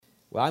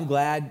Well, I'm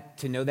glad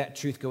to know that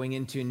truth going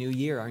into a new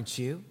year, aren't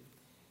you?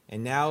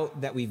 And now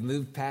that we've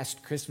moved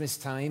past Christmas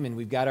time and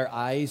we've got our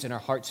eyes and our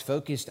hearts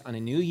focused on a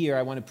new year,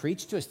 I want to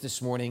preach to us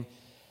this morning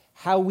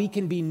how we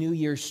can be New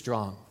Year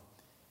strong.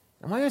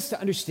 I want us to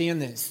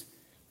understand this.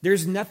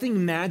 There's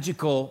nothing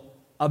magical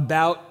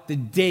about the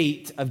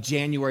date of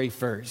January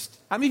 1st.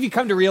 How many of you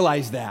come to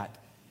realize that?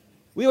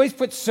 We always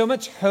put so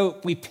much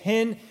hope, we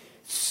pin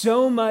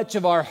so much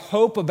of our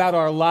hope about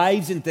our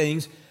lives and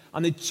things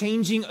on the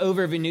changing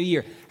over of a new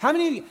year. How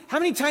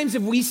many times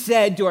have we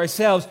said to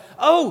ourselves,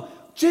 oh,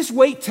 just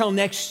wait till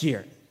next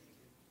year?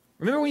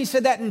 Remember when you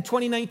said that in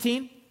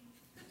 2019?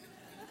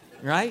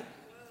 Right?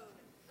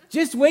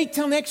 Just wait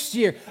till next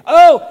year.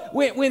 Oh,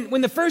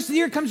 when the first of the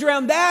year comes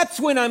around, that's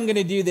when I'm going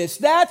to do this.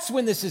 That's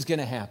when this is going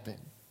to happen.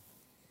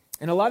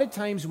 And a lot of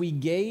times we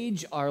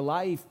gauge our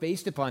life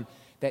based upon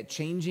that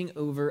changing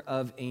over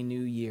of a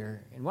new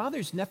year. And while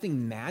there's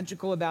nothing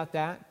magical about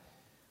that,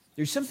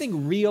 there's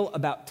something real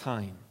about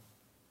time.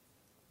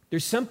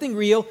 There's something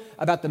real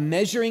about the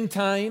measuring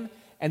time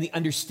and the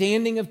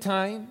understanding of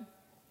time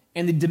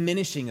and the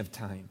diminishing of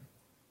time.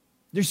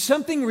 There's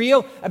something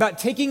real about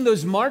taking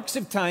those marks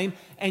of time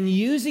and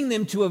using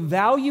them to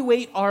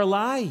evaluate our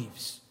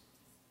lives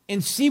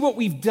and see what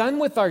we've done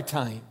with our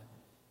time.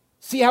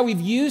 See how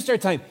we've used our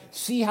time.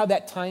 See how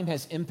that time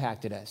has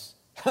impacted us.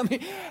 How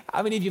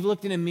many of you have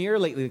looked in a mirror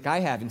lately like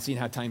I have and seen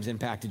how time's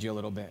impacted you a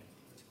little bit?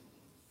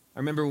 I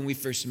remember when we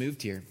first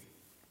moved here,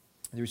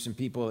 there were some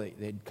people that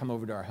had come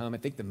over to our home. I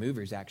think the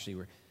movers actually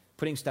were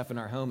putting stuff in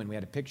our home, and we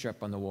had a picture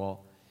up on the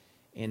wall.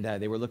 And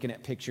they were looking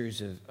at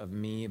pictures of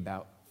me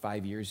about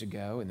 5 years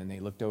ago, and then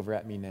they looked over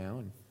at me now,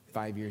 and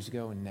 5 years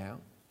ago and now.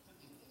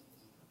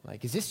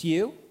 Like, is this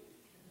you?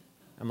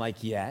 I'm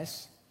like,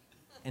 yes.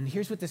 And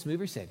here's what this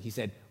mover said. He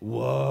said,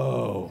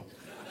 whoa.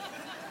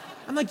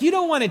 I'm like, you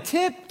don't want a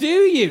tip, do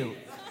you?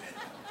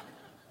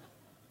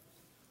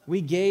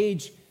 We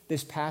gauge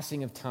this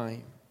passing of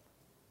time.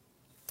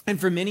 And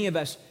for many of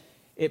us,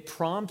 it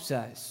prompts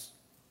us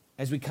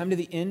as we come to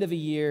the end of a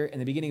year and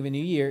the beginning of a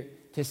new year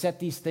to set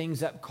these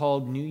things up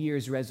called New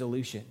Year's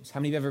resolutions. How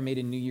many of you have ever made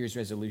a New Year's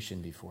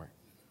resolution before?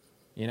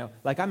 You know,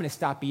 like I'm going to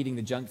stop eating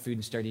the junk food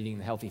and start eating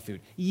the healthy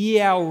food.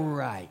 Yeah,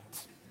 right.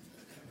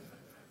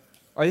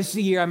 Or this is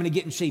the year I'm going to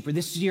get in shape, or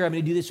this is the year I'm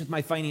going to do this with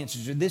my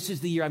finances, or this is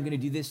the year I'm going to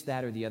do this,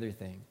 that, or the other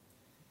thing.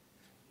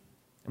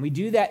 And we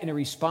do that in a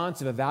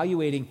response of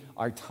evaluating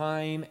our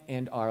time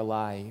and our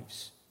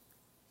lives.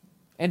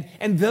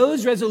 And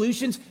those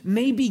resolutions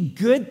may be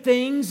good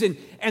things,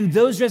 and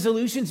those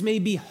resolutions may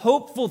be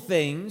hopeful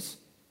things,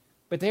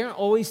 but they aren't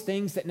always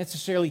things that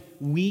necessarily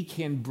we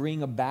can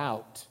bring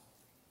about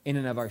in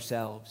and of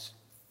ourselves.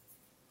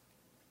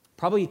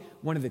 Probably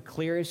one of the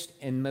clearest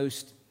and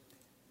most,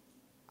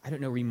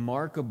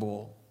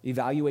 remarkable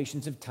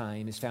evaluations of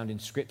time is found in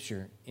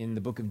Scripture in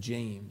the book of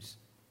James.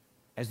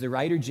 As the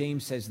writer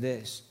James says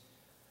this,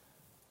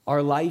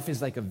 our life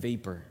is like a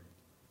vapor.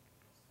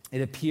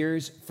 It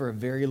appears for a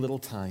very little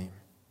time,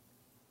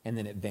 and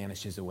then it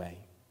vanishes away.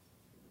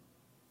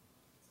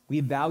 We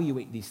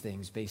evaluate these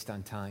things based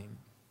on time.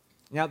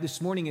 Now,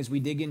 this morning, as we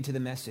dig into the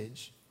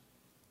message,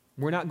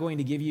 we're not going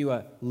to give you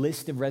a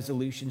list of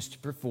resolutions to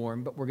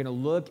perform, but we're going to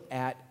look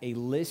at a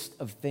list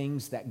of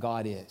things that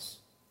God is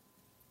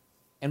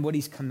and what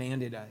He's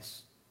commanded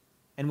us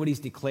and what He's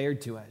declared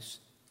to us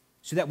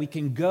so that we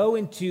can go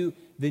into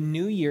the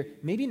new year,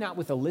 maybe not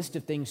with a list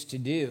of things to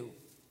do,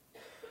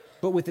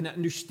 but with an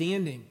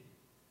understanding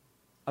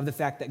of the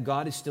fact that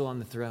God is still on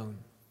the throne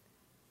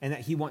and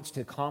that He wants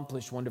to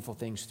accomplish wonderful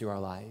things through our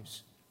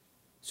lives.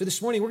 So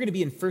this morning, we're going to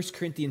be in 1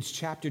 Corinthians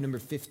chapter number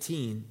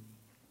 15.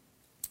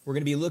 We're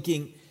going to be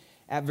looking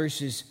at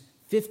verses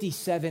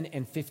 57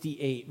 and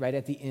 58 right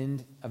at the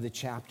end of the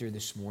chapter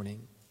this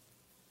morning.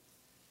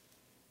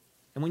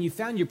 And when you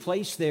found your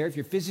place there, if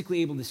you're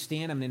physically able to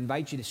stand, I'm going to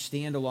invite you to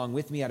stand along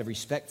with me out of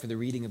respect for the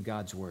reading of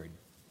God's Word.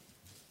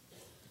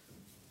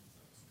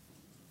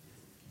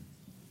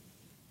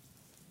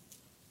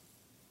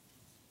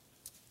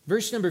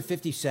 Verse number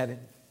 57.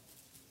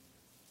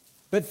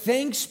 But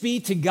thanks be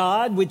to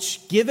God,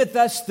 which giveth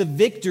us the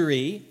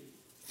victory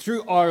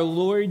through our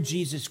Lord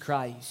Jesus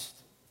Christ.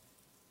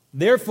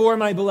 Therefore,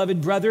 my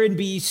beloved brethren,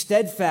 be ye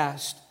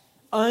steadfast,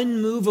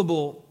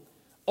 unmovable,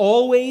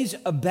 always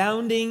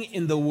abounding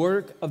in the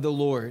work of the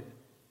Lord,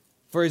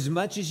 for as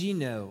much as ye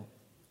know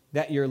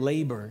that your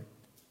labor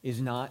is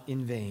not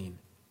in vain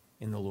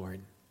in the Lord.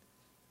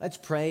 Let's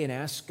pray and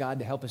ask God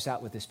to help us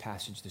out with this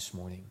passage this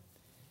morning.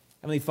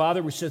 Heavenly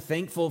Father, we're so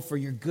thankful for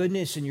your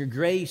goodness and your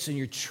grace and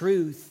your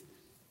truth.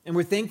 And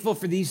we're thankful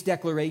for these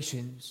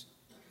declarations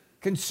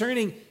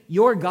concerning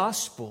your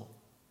gospel,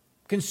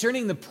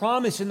 concerning the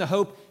promise and the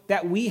hope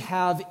that we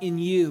have in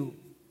you.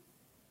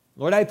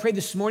 Lord, I pray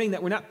this morning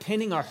that we're not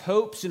pinning our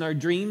hopes and our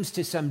dreams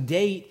to some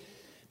date,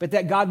 but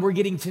that, God, we're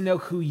getting to know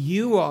who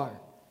you are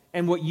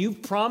and what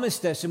you've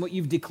promised us and what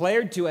you've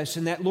declared to us,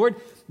 and that, Lord,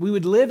 we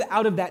would live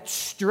out of that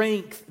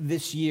strength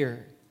this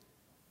year.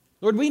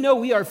 Lord, we know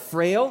we are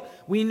frail.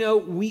 We know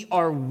we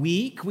are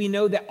weak. We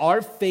know that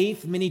our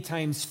faith many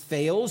times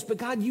fails, but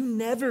God, you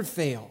never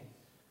fail.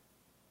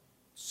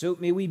 So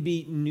may we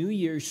be New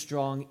Year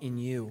strong in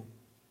you,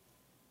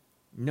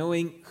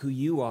 knowing who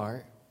you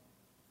are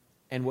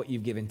and what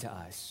you've given to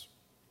us.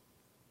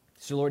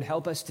 So Lord,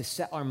 help us to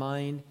set our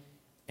mind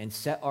and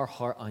set our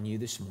heart on you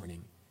this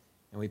morning.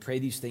 And we pray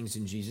these things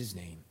in Jesus'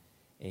 name.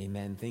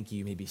 Amen. Thank you.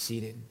 You may be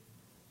seated.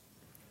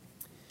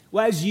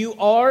 Well, as you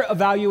are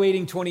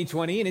evaluating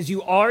 2020 and as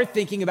you are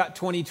thinking about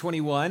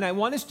 2021, I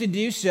want us to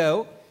do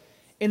so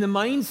in the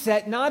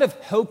mindset not of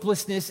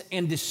hopelessness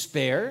and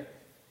despair,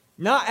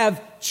 not of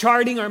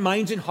charting our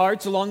minds and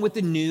hearts along with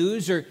the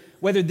news or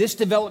whether this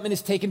development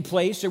has taken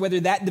place or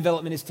whether that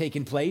development has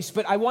taken place.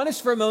 But I want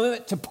us for a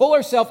moment to pull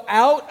ourselves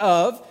out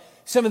of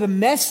some of the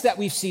mess that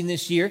we've seen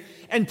this year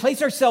and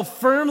place ourselves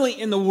firmly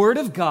in the Word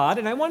of God.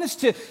 And I want us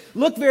to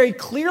look very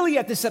clearly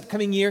at this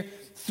upcoming year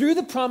through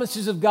the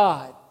promises of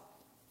God,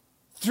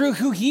 through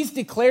who He's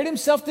declared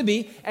Himself to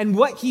be and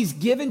what He's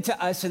given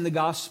to us in the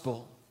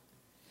gospel.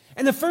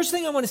 And the first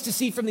thing I want us to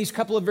see from these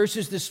couple of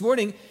verses this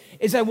morning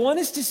is I want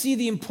us to see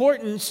the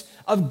importance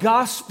of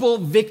gospel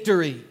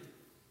victory.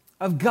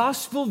 Of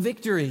gospel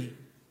victory.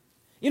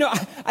 You know,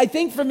 I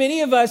think for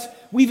many of us,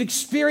 we've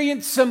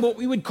experienced some what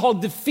we would call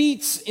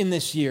defeats in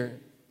this year.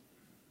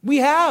 We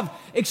have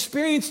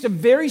experienced a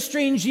very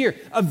strange year,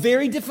 a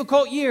very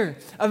difficult year,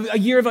 a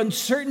year of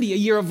uncertainty, a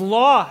year of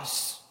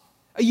loss,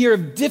 a year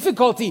of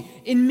difficulty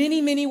in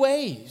many, many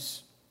ways.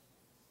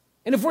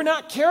 And if we're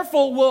not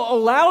careful, we'll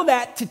allow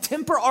that to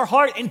temper our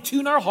heart and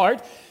tune our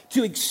heart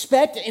to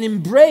expect and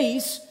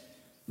embrace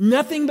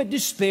nothing but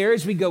despair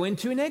as we go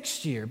into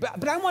next year.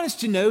 But I want us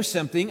to know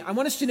something. I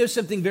want us to know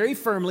something very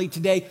firmly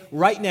today,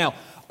 right now.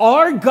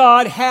 Our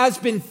God has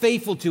been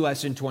faithful to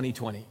us in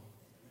 2020.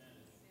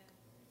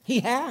 He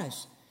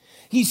has.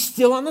 He's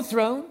still on the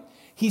throne.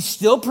 He's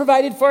still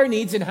provided for our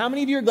needs. And how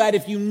many of you are glad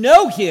if you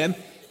know Him,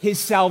 His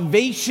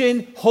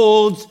salvation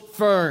holds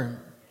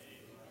firm?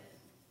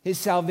 His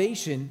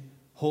salvation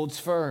holds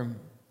firm.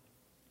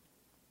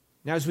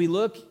 Now, as we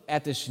look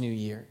at this new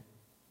year,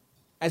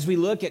 as we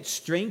look at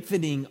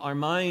strengthening our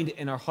mind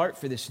and our heart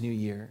for this new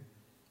year,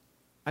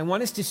 I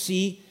want us to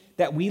see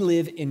that we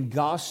live in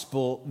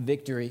gospel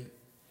victory.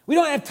 We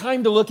don't have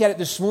time to look at it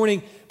this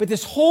morning, but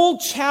this whole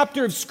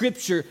chapter of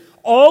Scripture,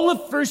 all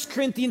of 1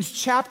 Corinthians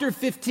chapter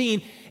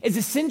 15, is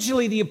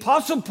essentially the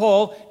Apostle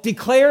Paul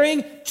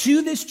declaring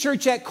to this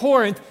church at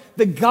Corinth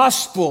the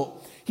gospel.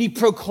 He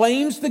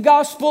proclaims the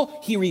gospel,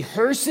 he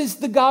rehearses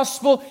the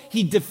gospel,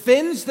 he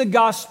defends the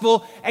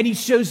gospel, and he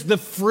shows the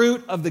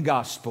fruit of the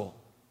gospel.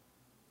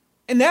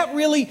 And that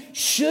really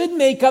should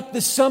make up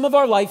the sum of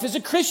our life as a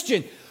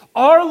Christian.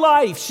 Our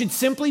life should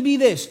simply be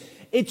this.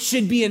 It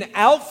should be an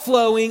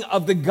outflowing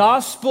of the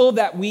gospel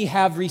that we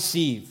have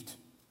received.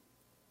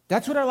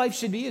 That's what our life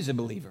should be as a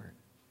believer.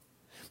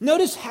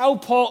 Notice how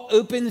Paul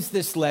opens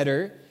this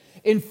letter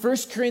in 1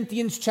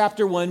 Corinthians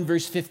chapter 1,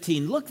 verse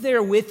 15. Look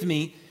there with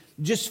me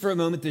just for a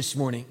moment this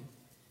morning.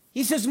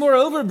 He says,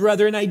 "Moreover,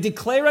 brethren, I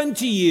declare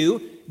unto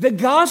you the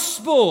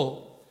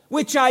gospel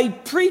which I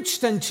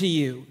preached unto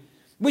you,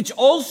 which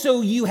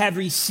also you have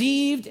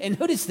received," and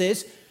notice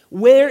this,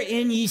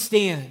 "wherein ye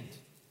stand,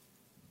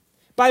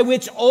 by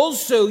which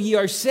also ye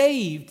are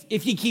saved,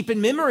 if ye keep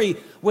in memory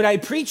what I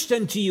preached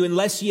unto you,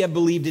 unless ye have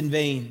believed in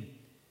vain.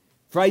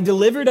 For I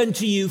delivered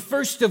unto you,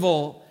 first of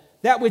all,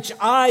 that which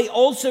I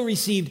also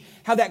received,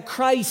 how that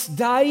Christ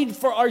died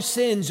for our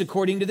sins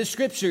according to the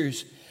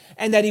Scriptures,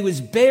 and that He was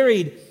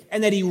buried,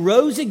 and that He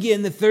rose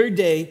again the third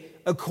day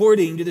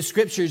according to the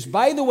Scriptures."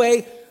 By the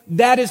way,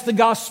 that is the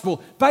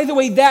gospel. By the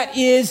way, that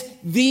is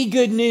the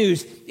good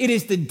news. It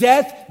is the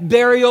death,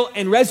 burial,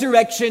 and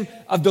resurrection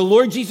of the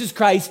Lord Jesus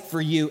Christ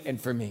for you and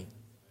for me.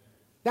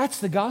 That's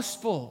the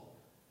gospel.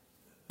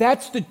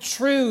 That's the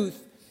truth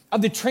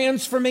of the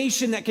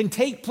transformation that can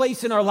take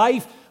place in our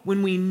life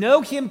when we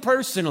know Him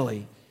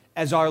personally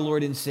as our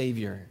Lord and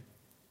Savior.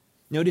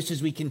 Notice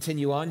as we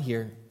continue on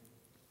here,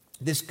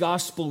 this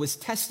gospel was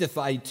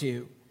testified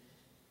to.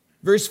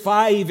 Verse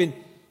 5, "And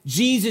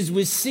Jesus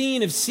was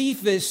seen of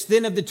Cephas,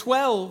 then of the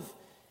 12.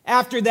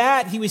 After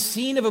that, He was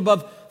seen of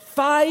above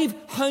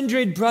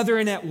 500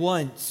 brethren at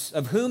once,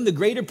 of whom the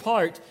greater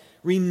part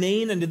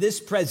remain unto this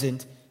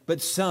present,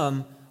 but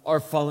some are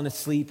fallen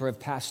asleep or have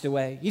passed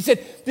away." He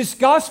said, this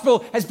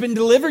gospel has been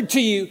delivered to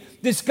you.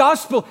 This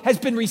gospel has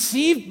been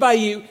received by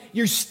you.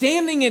 You're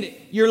standing in it.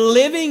 You're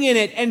living in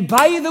it. And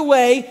by the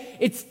way,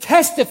 it's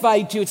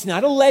testified to. It's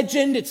not a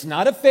legend. It's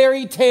not a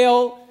fairy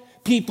tale.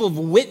 People have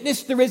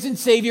witnessed the risen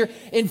Savior.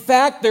 In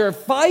fact, there are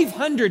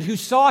 500 who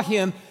saw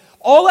Him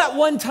all at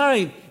one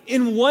time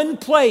in one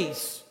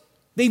place.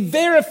 They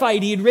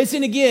verified He had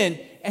risen again.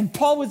 And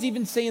Paul was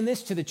even saying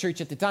this to the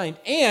church at the time.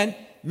 And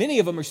many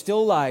of them are still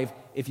alive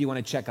if you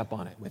want to check up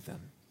on it with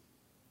them.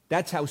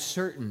 That's how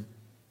certain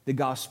the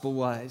gospel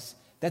was.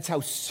 That's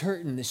how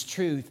certain this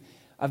truth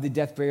of the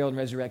death, burial, and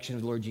resurrection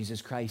of the Lord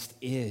Jesus Christ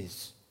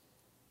is.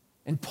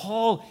 And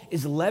Paul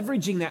is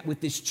leveraging that with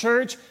this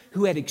church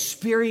who had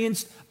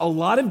experienced a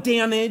lot of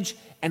damage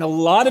and a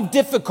lot of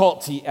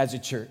difficulty as a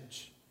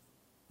church.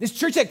 This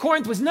church at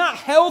Corinth was not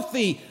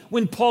healthy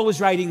when Paul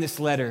was writing this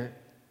letter.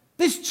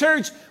 This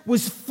church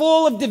was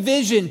full of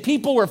division.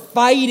 People were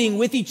fighting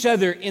with each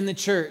other in the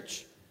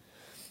church.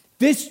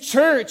 This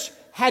church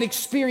had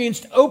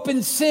experienced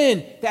open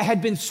sin that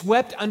had been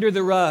swept under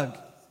the rug.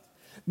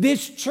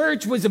 This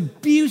church was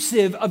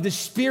abusive of the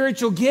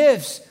spiritual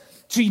gifts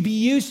to be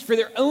used for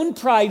their own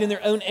pride and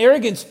their own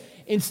arrogance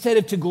instead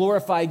of to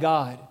glorify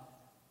God.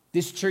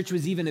 This church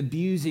was even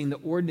abusing the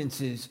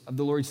ordinances of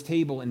the Lord's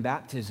table and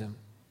baptism.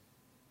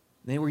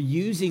 They were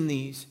using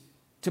these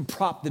to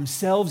prop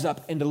themselves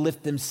up and to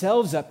lift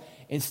themselves up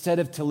instead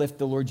of to lift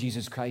the Lord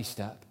Jesus Christ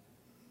up.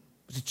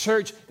 It was a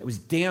church that was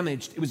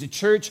damaged. It was a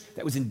church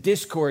that was in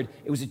discord.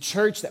 It was a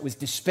church that was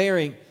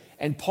despairing.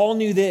 And Paul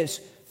knew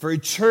this. For a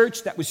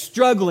church that was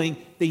struggling,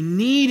 they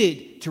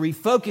needed to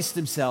refocus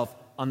themselves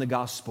on the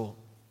gospel.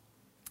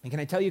 And can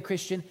I tell you,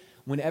 Christian,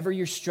 whenever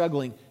you're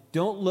struggling,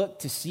 don't look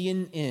to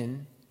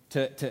CNN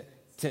to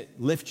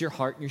lift your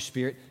heart and your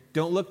spirit.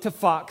 Don't look to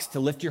Fox to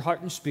lift your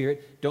heart and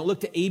spirit. Don't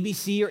look to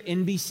ABC or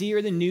NBC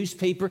or the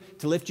newspaper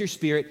to lift your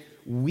spirit.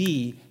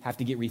 We have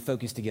to get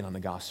refocused again on the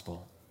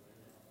gospel.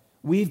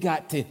 We've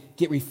got to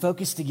get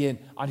refocused again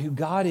on who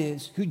God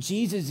is, who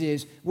Jesus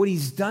is, what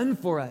he's done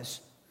for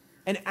us.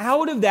 And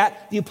out of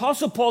that, the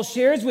Apostle Paul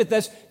shares with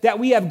us that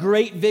we have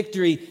great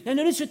victory. Now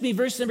notice with me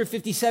verse number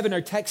 57,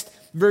 our text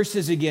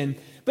verses again.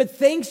 But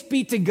thanks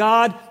be to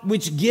God,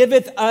 which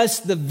giveth us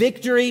the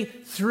victory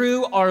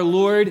through our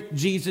Lord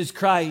Jesus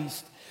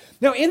Christ.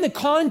 Now, in the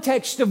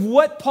context of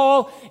what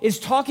Paul is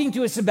talking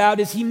to us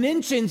about, is he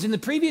mentions in the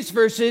previous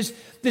verses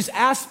this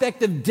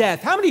aspect of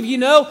death. How many of you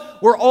know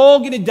we're all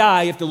going to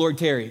die if the Lord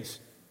tarries?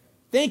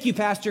 Thank you,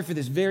 Pastor, for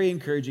this very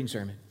encouraging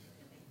sermon.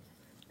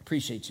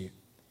 Appreciate you.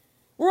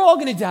 We're all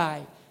going to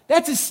die.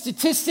 That's a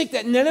statistic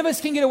that none of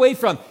us can get away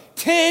from.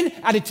 10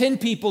 out of 10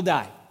 people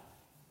die.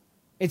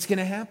 It's going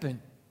to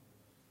happen.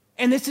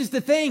 And this is the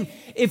thing.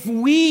 If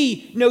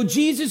we know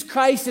Jesus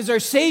Christ as our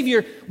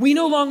Savior, we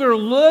no longer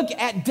look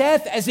at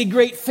death as a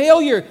great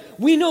failure.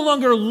 We no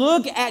longer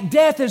look at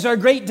death as our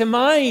great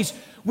demise.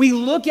 We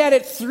look at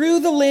it through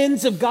the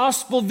lens of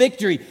gospel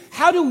victory.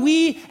 How do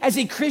we as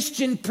a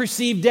Christian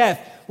perceive death?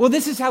 Well,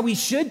 this is how we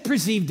should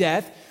perceive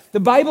death. The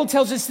Bible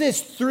tells us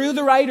this through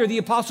the writer, the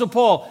Apostle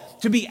Paul.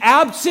 To be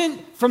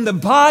absent from the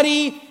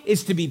body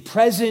is to be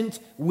present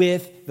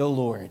with the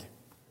Lord.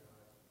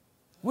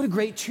 What a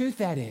great truth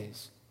that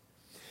is.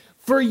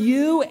 For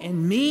you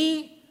and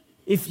me,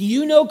 if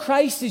you know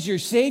Christ as your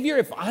Savior,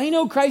 if I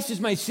know Christ as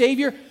my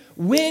Savior,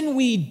 when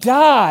we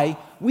die,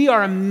 we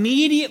are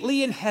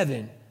immediately in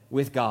heaven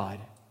with God.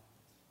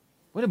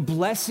 What a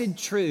blessed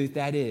truth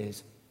that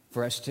is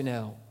for us to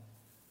know.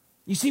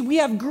 You see, we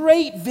have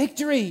great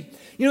victory.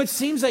 You know, it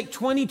seems like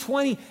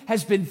 2020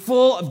 has been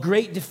full of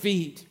great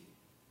defeat.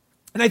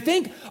 And I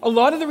think a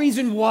lot of the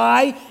reason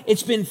why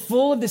it's been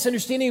full of this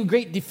understanding of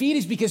great defeat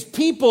is because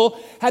people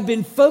have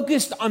been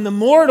focused on the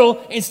mortal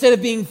instead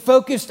of being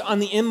focused on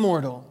the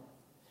immortal.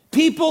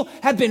 People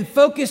have been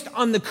focused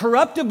on the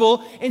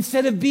corruptible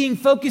instead of being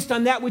focused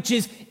on that which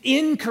is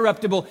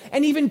incorruptible.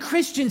 And even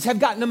Christians have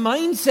gotten a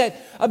mindset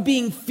of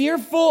being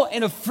fearful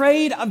and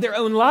afraid of their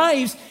own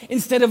lives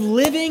instead of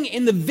living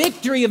in the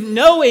victory of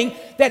knowing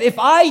that if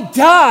I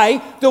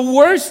die, the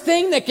worst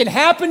thing that can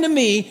happen to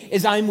me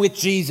is I'm with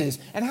Jesus.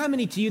 And how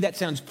many to you that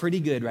sounds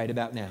pretty good right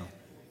about now?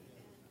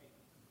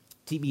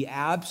 To be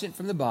absent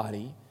from the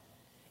body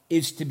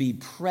is to be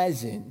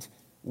present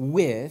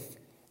with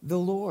the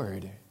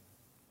Lord.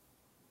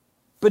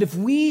 But if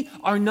we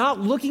are not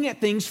looking at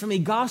things from a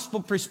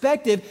gospel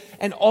perspective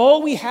and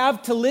all we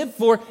have to live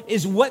for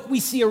is what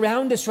we see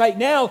around us right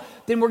now,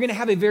 then we're going to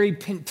have a very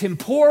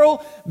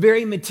temporal,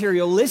 very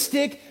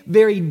materialistic,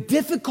 very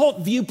difficult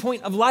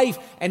viewpoint of life.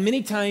 And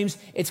many times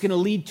it's going to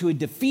lead to a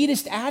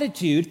defeatist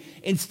attitude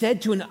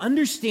instead to an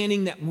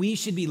understanding that we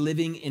should be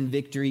living in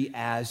victory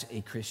as a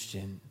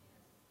Christian.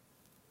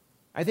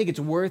 I think it's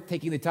worth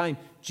taking the time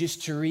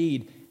just to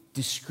read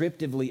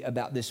descriptively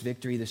about this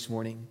victory this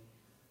morning.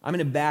 I'm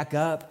going to back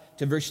up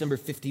to verse number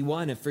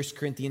 51 of 1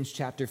 Corinthians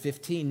chapter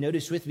 15.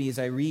 Notice with me as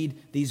I read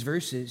these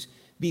verses.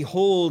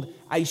 Behold,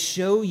 I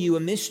show you a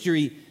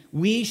mystery.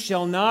 We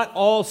shall not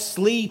all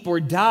sleep or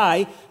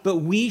die, but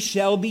we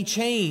shall be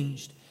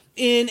changed.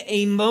 In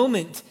a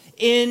moment,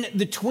 in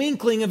the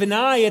twinkling of an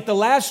eye, at the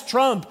last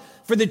trump,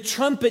 for the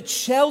trumpet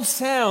shall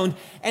sound,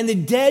 and the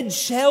dead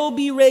shall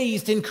be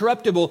raised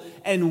incorruptible,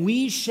 and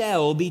we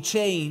shall be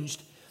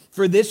changed.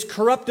 For this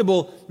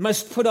corruptible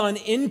must put on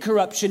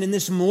incorruption, and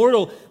this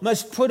mortal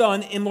must put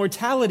on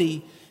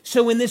immortality.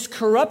 So when this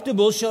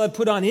corruptible shall have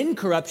put on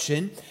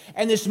incorruption,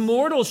 and this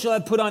mortal shall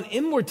have put on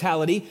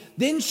immortality,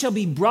 then shall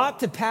be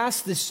brought to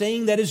pass the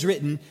saying that is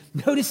written.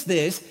 Notice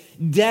this,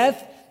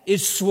 death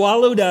is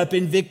swallowed up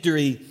in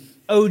victory.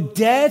 O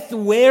death,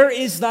 where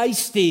is thy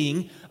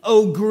sting?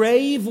 O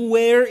grave,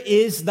 where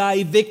is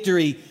thy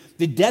victory?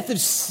 The death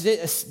of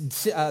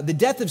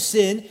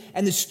sin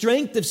and the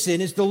strength of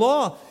sin is the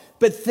law.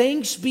 But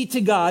thanks be to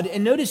God,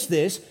 and notice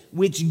this,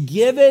 which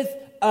giveth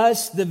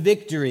us the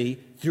victory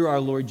through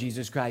our Lord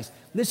Jesus Christ.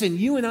 Listen,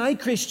 you and I,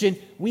 Christian,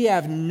 we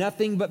have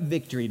nothing but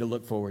victory to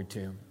look forward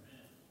to.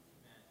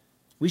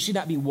 We should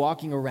not be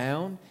walking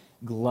around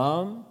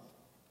glum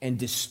and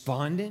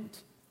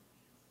despondent,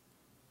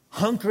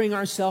 hunkering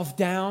ourselves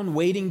down,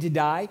 waiting to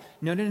die.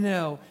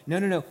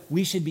 No.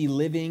 We should be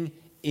living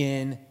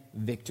in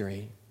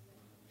victory.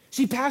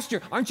 See,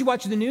 Pastor, aren't you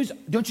watching the news?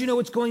 Don't you know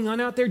what's going on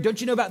out there? Don't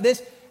you know about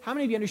this? How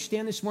many of you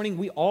understand this morning?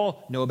 We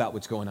all know about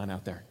what's going on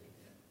out there.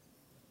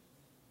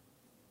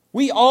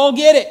 We all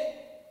get it.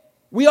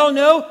 We all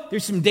know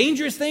there's some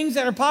dangerous things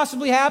that are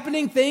possibly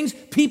happening.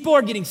 People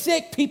are getting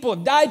sick. People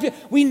have died.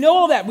 We know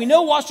all that. We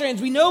know wash your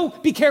hands. We know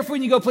be careful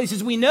when you go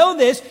places. We know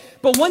this.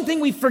 But one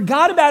thing we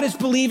forgot about as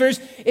believers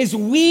is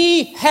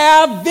we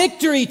have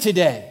victory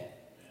today.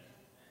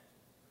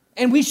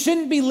 And we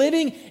shouldn't be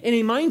living in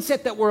a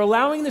mindset that we're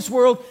allowing this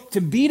world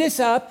to beat us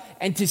up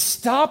and to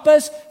stop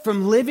us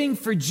from living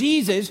for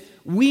Jesus.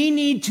 We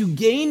need to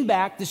gain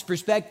back this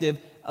perspective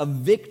of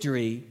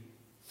victory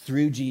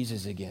through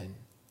Jesus again.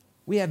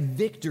 We have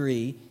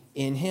victory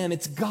in him.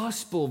 It's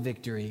gospel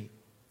victory.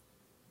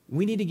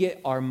 We need to get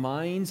our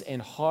minds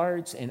and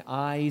hearts and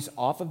eyes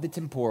off of the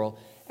temporal,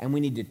 and we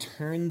need to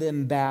turn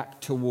them back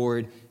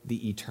toward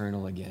the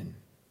eternal again.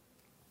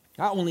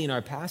 Not only in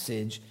our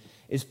passage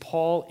is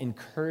Paul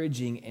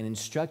encouraging and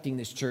instructing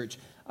this church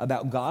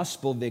about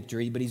gospel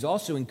victory, but he's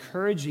also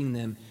encouraging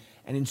them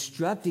and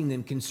instructing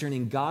them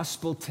concerning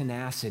gospel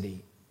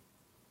tenacity.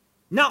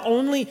 Not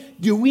only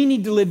do we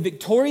need to live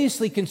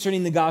victoriously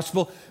concerning the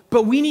gospel,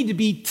 but we need to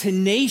be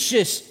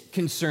tenacious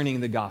concerning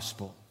the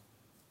gospel.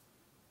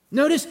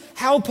 Notice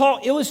how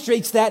Paul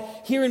illustrates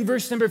that here in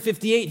verse number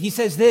 58. He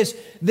says this,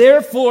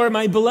 "Therefore,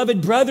 my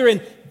beloved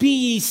brethren, be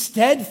ye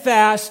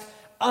steadfast,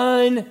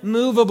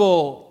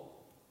 unmovable."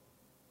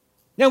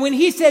 Now, when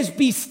he says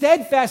be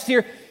steadfast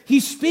here,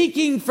 he's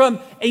speaking from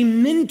a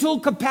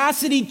mental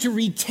capacity to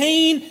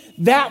retain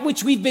that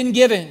which we've been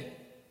given.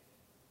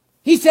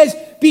 He says,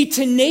 be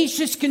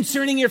tenacious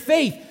concerning your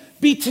faith.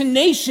 Be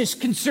tenacious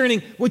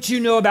concerning what you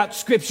know about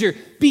Scripture.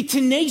 Be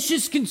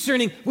tenacious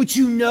concerning what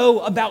you know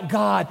about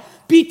God.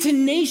 Be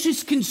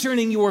tenacious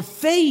concerning your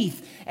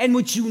faith and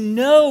what you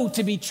know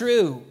to be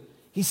true.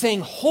 He's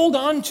saying, hold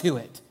on to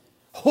it.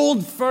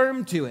 Hold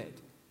firm to it.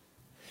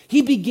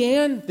 He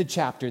began the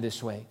chapter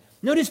this way.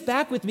 Notice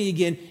back with me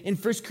again in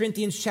 1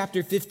 Corinthians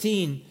chapter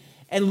 15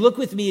 and look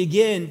with me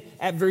again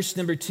at verse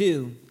number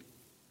 2.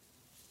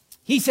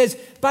 He says,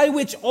 by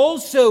which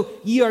also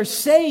ye are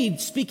saved,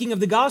 speaking of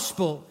the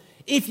gospel,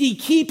 if ye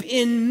keep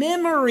in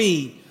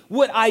memory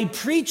what I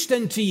preached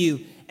unto you,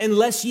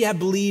 unless ye have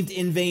believed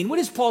in vain. What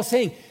is Paul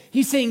saying?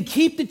 He's saying,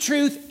 keep the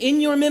truth in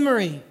your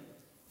memory.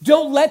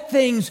 Don't let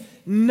things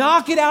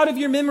knock it out of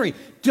your memory.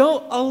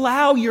 Don't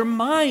allow your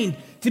mind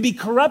to be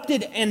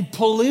corrupted and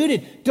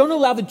polluted. Don't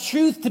allow the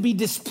truth to be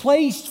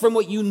displaced from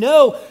what you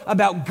know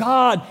about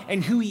God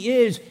and who he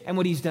is and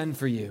what he's done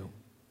for you.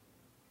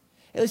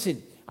 Hey,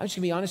 listen, I'm just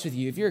going to be honest with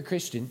you. If you're a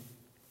Christian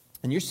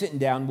and you're sitting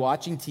down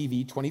watching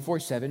TV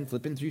 24/7,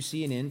 flipping through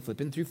CNN,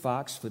 flipping through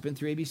Fox, flipping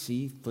through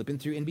ABC, flipping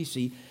through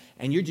NBC,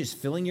 and you're just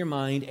filling your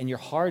mind and your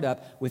heart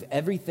up with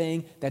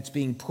everything that's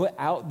being put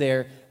out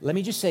there, let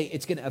me just say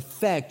it's going to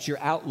affect your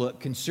outlook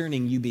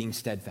concerning you being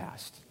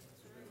steadfast.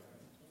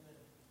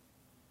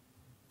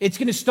 It's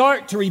going to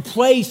start to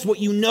replace what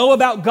you know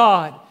about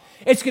God.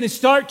 It's going to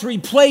start to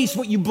replace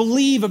what you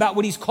believe about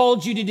what he's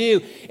called you to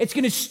do. It's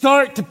going to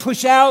start to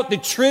push out the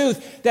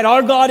truth that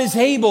our God is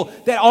able,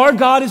 that our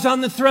God is on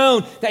the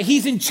throne, that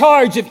he's in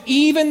charge of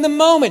even the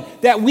moment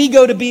that we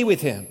go to be with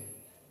him.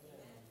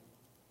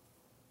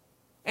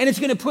 And it's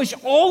going to push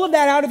all of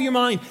that out of your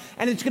mind,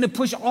 and it's going to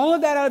push all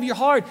of that out of your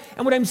heart.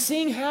 And what I'm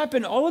seeing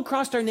happen all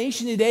across our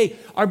nation today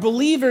are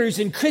believers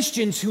and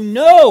Christians who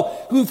know,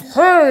 who've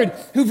heard,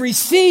 who've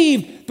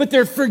received, but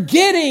they're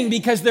forgetting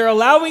because they're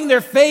allowing their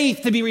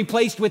faith to be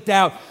replaced with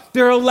doubt.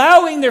 They're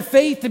allowing their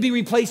faith to be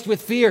replaced with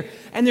fear,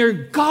 and they're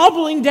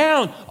gobbling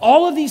down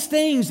all of these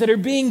things that are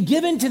being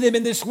given to them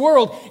in this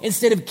world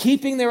instead of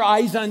keeping their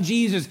eyes on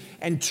Jesus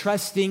and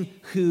trusting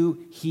who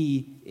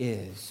he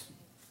is.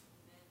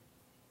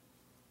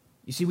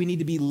 You see, we need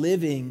to be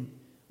living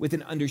with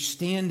an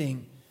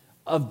understanding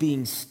of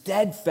being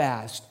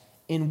steadfast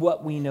in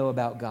what we know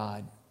about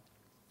God.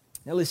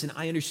 Now listen,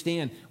 I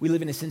understand we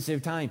live in a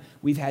sensitive time.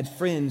 We've had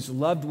friends,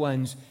 loved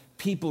ones,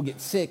 people get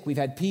sick. We've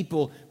had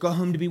people go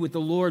home to be with the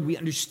Lord. We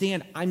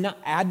understand. I'm not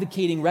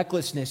advocating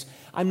recklessness.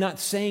 I'm not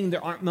saying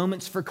there aren't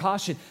moments for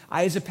caution.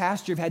 I, as a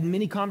pastor, have had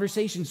many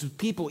conversations with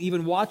people,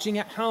 even watching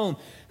at home,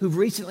 who've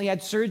recently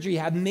had surgery,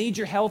 have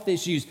major health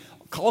issues,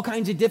 all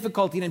kinds of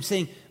difficulty. And I'm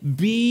saying,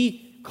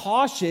 be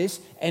cautious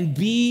and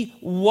be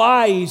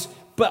wise,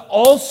 but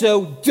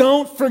also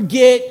don't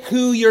forget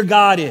who your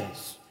God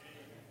is.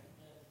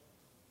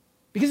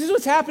 Because this is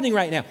what's happening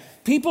right now.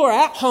 People are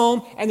at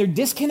home and they're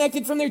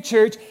disconnected from their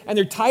church and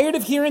they're tired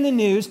of hearing the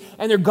news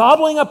and they're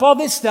gobbling up all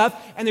this stuff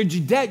and they're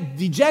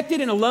dejected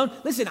and alone.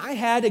 Listen, I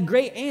had a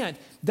great aunt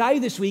die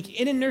this week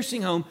in a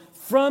nursing home,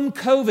 from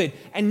COVID,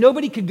 and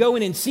nobody could go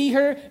in and see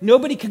her,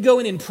 nobody could go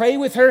in and pray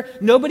with her,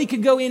 nobody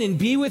could go in and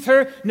be with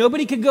her,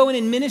 nobody could go in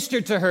and minister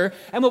to her.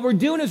 And what we're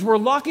doing is we're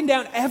locking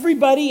down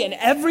everybody and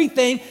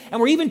everything, and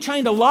we're even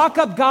trying to lock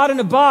up God in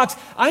a box.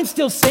 I'm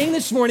still saying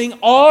this morning,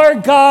 our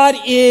God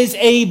is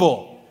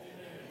able.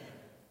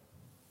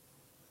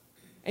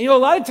 And a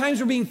lot of times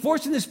we're being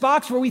forced in this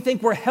box where we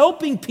think we're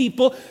helping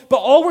people, but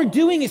all we're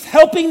doing is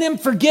helping them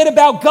forget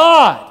about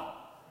God.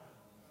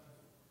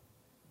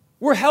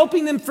 We're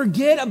helping them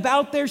forget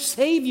about their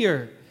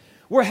Savior.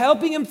 We're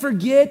helping them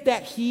forget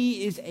that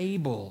He is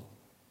able.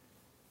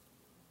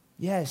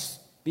 Yes,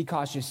 be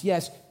cautious.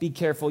 Yes, be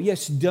careful.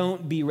 Yes,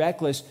 don't be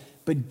reckless.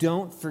 But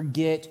don't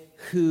forget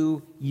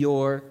who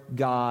your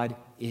God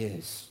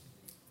is.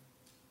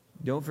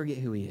 Don't forget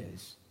who He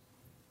is.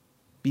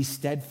 Be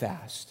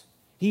steadfast.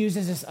 He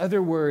uses this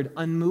other word,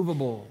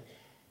 unmovable.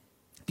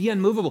 Be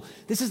unmovable.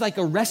 This is like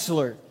a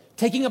wrestler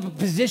taking up a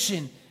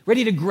position,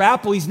 ready to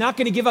grapple. He's not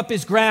going to give up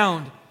his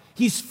ground.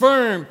 He's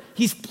firm,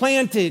 he's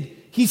planted,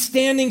 he's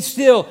standing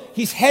still,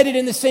 he's headed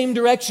in the same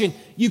direction.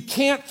 You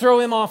can't throw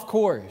him off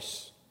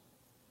course.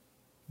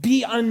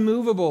 Be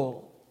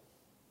unmovable.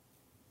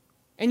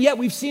 And yet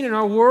we've seen in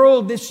our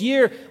world this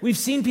year, we've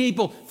seen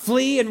people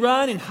flee and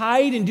run and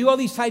hide and do all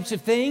these types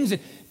of things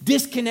and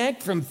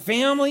disconnect from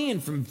family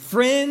and from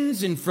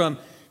friends and from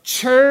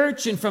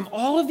church and from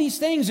all of these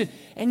things.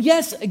 And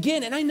yes,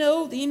 again, and I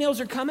know the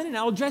emails are coming and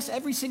I'll address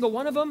every single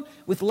one of them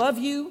with love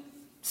you,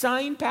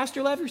 signed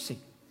Pastor Leversey.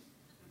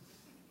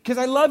 Because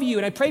I love you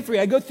and I pray for you.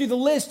 I go through the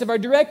list of our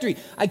directory.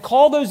 I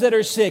call those that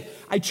are sick.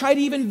 I try to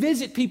even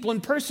visit people in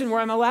person where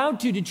I'm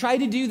allowed to try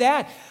to do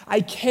that.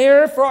 I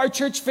care for our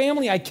church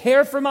family. I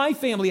care for my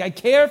family. I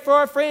care for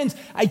our friends.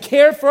 I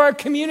care for our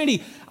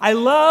community. I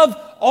love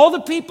all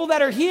the people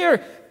that are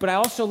here, but I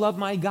also love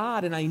my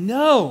God. And I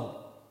know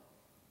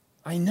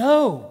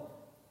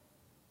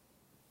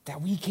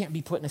that we can't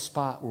be put in a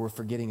spot where we're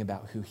forgetting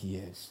about who He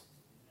is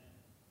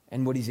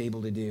and what He's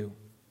able to do.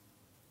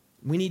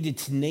 We need to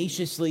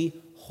tenaciously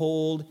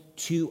hold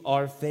to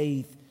our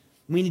faith.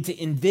 We need to,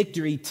 in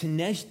victory,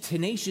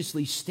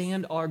 tenaciously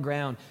stand our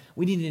ground.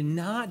 We need to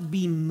not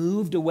be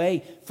moved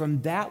away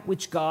from that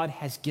which God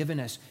has given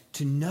us,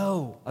 to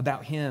know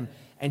about Him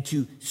and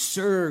to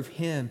serve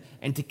Him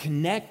and to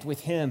connect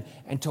with Him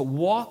and to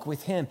walk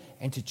with Him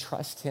and to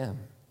trust Him.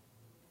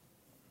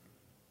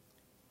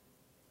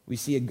 We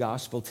see a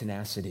gospel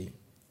tenacity.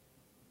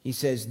 He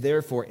says,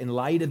 therefore, in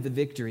light of the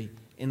victory,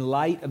 in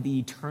light of the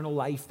eternal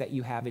life that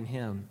you have in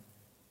Him,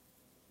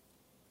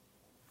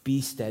 be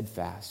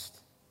steadfast,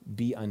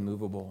 be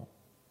unmovable.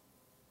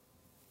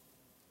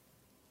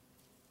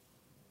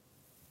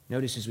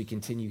 Notice as we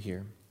continue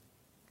here,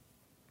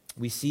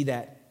 we see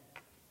that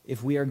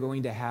if we are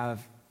going to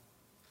have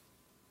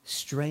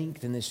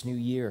strength in this new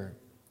year,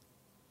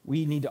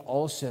 we need to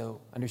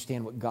also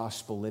understand what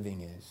gospel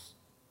living is.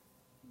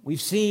 We've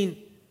seen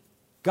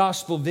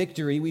gospel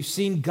victory, we've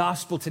seen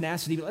gospel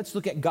tenacity, but let's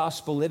look at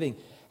gospel living.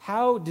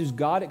 How does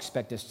God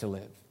expect us to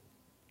live?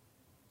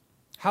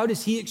 How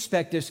does He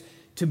expect us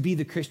to be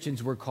the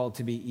Christians we're called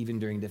to be even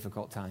during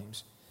difficult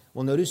times?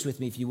 Well, notice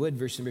with me, if you would,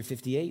 verse number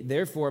 58.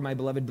 Therefore, my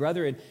beloved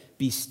brethren,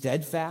 be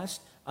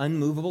steadfast,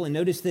 unmovable, and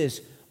notice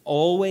this,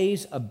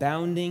 always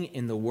abounding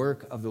in the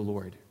work of the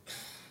Lord.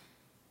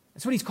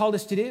 That's what He's called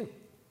us to do.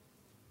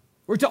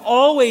 We're to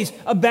always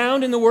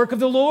abound in the work of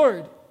the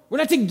Lord. We're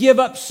not to give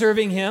up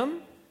serving Him.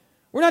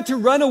 We're not to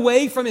run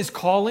away from His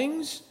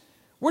callings.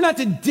 We're not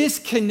to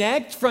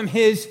disconnect from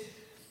His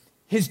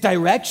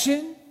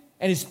direction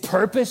and His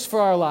purpose for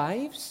our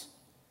lives.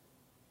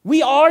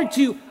 We are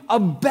to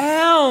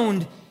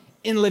abound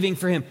in living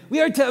for Him. We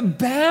are to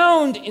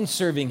abound in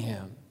serving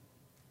Him.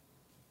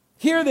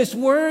 Here, this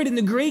word in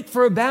the Greek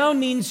for abound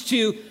means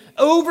to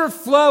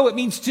overflow. It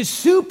means to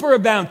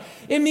superabound.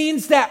 It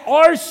means that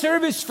our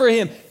service for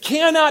Him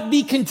cannot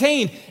be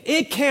contained.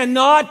 It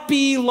cannot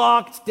be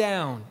locked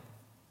down.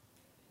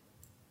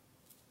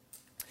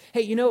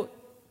 Hey,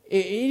 it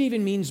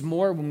even means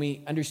more when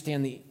we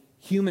understand the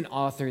human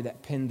author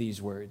that penned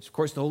these words. Of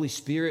course, the Holy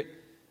Spirit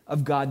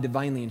of God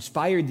divinely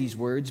inspired these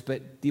words,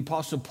 but the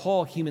Apostle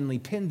Paul humanly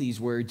penned these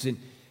words, and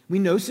we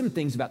know some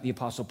things about the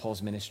Apostle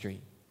Paul's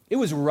ministry. It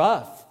was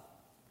rough.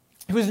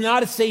 It was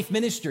not a safe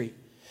ministry.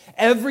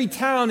 Every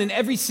town and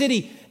every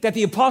city that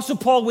the Apostle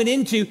Paul went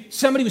into,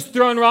 somebody was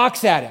throwing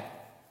rocks at him.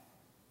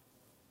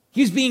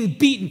 He was being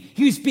beaten.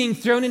 He was being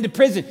thrown into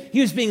prison. He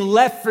was being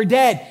left for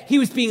dead. He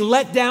was being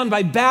let down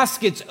by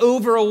baskets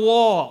over a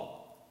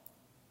wall.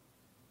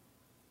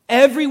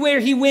 Everywhere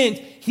he went,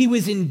 he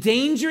was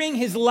endangering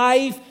his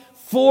life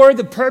for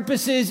the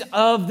purposes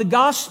of the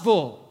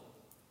gospel.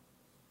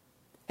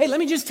 Hey, let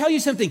me just tell you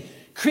something.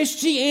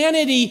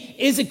 Christianity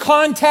is a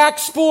contact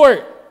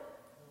sport.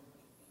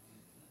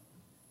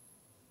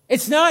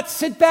 It's not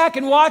sit back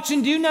and watch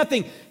and do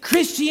nothing.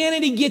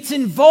 Christianity gets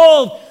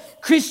involved.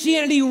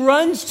 Christianity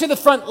runs to the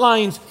front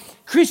lines.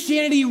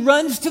 Christianity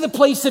runs to the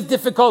place of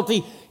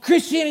difficulty.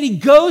 Christianity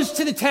goes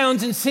to the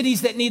towns and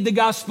cities that need the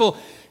gospel.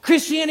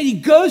 Christianity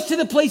goes to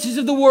the places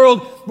of the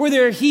world where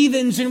there are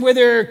heathens and where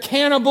there are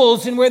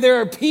cannibals and where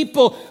there are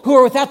people who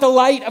are without the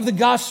light of the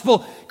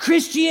gospel.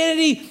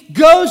 Christianity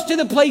goes to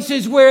the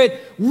places where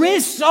it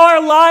risks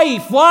our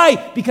life.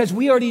 Why? Because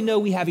we already know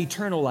we have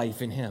eternal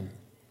life in Him.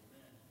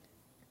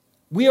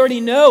 We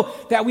already know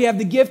that we have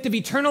the gift of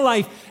eternal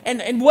life.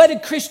 And what a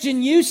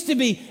Christian used to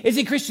be is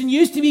a Christian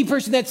used to be a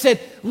person that said,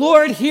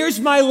 Lord, here's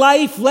my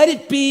life. Let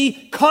it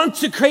be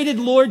consecrated,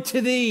 Lord,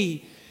 to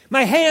Thee.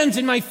 My hands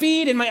and my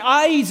feet and my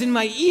eyes and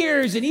my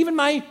ears and even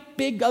my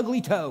big ugly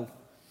toe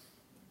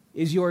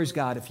is yours,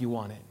 God, if you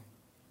want it.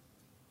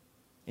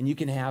 And you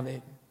can have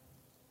it.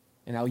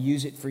 And I'll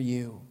use it for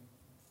you,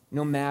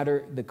 no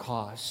matter the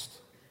cost,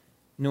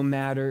 no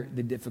matter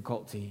the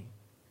difficulty,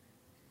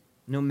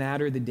 no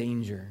matter the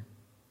danger.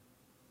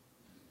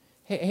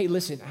 Hey,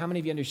 listen, how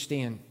many of you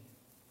understand?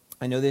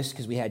 I know this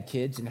because we had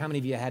kids, and how many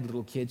of you had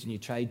little kids and you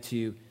tried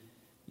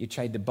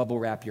to bubble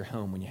wrap your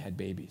home when you had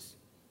babies?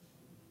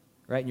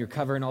 Right? And you're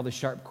covering all the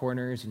sharp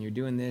corners, and you're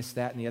doing this,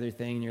 that, and the other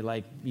thing, and you're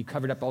like, you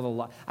covered up all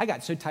the I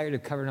got so tired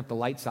of covering up the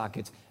light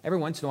sockets. Every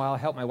once in a while, I'll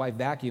help my wife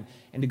vacuum,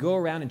 and to go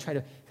around and try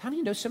to, how many of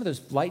you know some of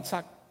those light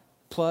sock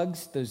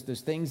plugs,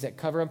 those things that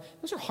cover them,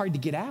 those are hard to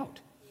get out.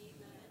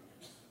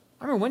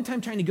 I remember one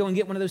time trying to go and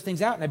get one of those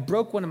things out, and I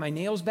broke one of my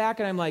nails back,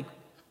 and I'm like,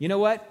 you know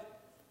what?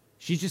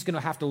 She's just going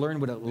to have to learn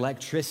what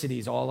electricity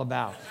is all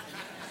about.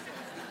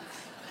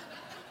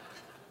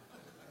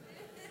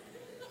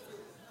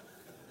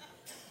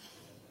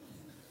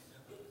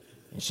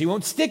 And she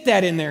won't stick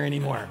that in there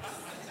anymore.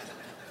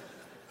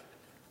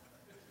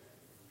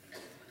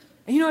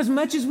 And you know, as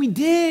much as we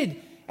did,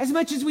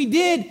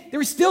 there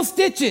were still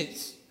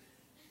stitches.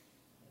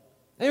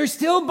 There were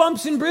still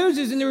bumps and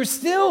bruises, and there were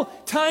still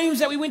times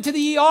that we went to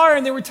the ER,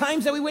 and there were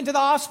times that we went to the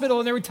hospital,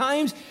 and there were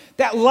times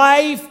that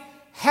life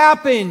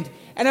happened.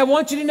 And I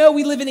want you to know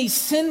we live in a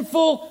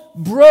sinful,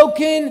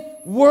 broken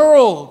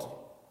world.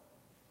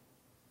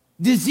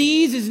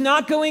 Disease is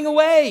not going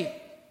away.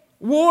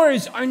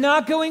 Wars are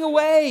not going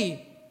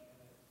away.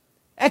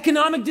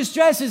 Economic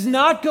distress is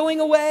not going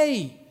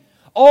away.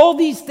 All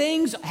these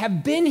things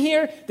have been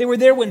here. They were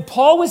there when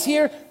Paul was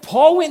here.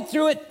 Paul went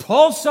through it.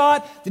 Paul saw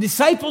it. The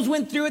disciples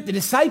went through it. The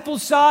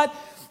disciples saw it.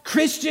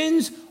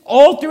 Christians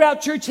all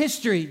throughout church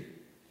history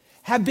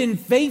have been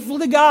faithful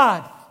to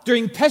God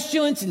during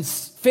pestilence and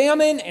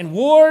famine and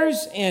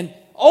wars and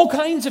all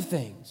kinds of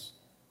things.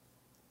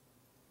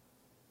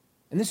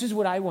 And this is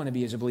what I want to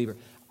be as a believer.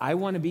 I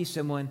want to be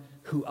someone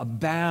who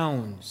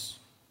abounds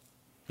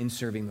in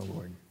serving the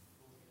Lord.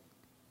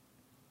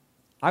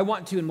 I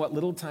want to, in what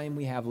little time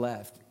we have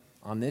left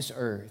on this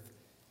earth,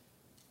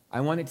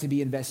 I want it to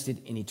be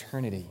invested in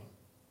eternity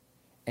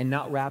and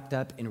not wrapped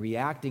up in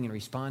reacting and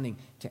responding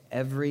to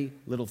every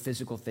little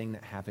physical thing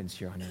that happens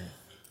here on earth.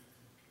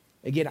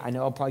 Again, I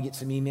know I'll probably get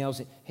some emails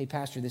that, hey,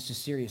 Pastor, this is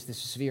serious, this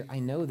is severe. I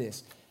know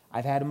this.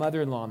 I've had a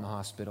mother-in-law in the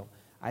hospital.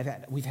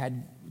 We've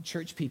had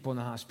church people in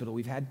the hospital.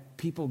 We've had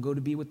people go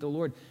to be with the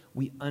Lord.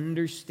 We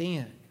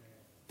understand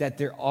that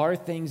there are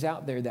things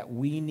out there that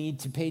we need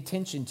to pay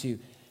attention to.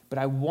 But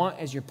I want,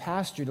 as your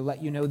pastor, to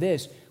let you know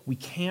this. We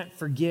can't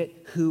forget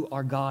who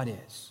our God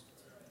is.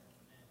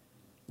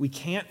 We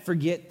can't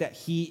forget that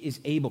He is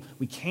able.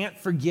 We can't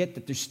forget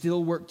that there's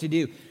still work to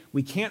do.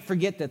 We can't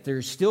forget that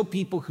there's still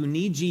people who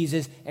need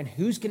Jesus, and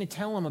who's going to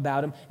tell them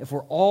about Him if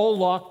we're all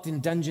locked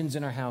in dungeons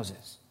in our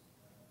houses?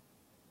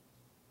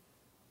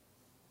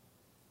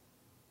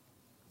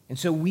 And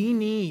so we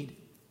need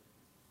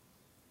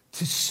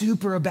to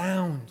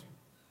superabound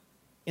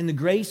in the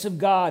grace of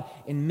God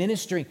in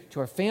ministering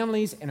to our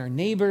families and our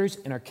neighbors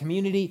and our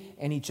community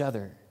and each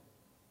other.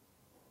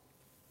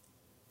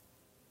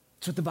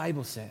 That's what the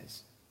Bible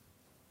says.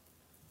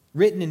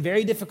 Written in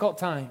very difficult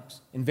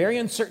times, in very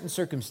uncertain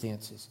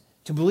circumstances,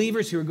 to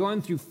believers who are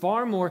going through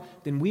far more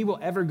than we will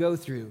ever go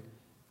through,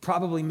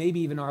 probably maybe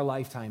even our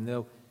lifetime,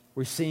 though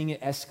we're seeing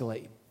it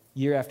escalate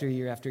year after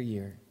year after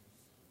year.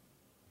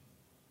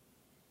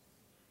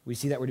 We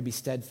see that we're to be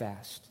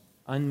steadfast,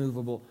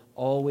 unmovable,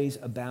 always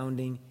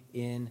abounding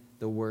in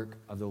the work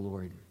of the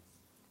Lord.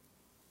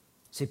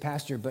 Say,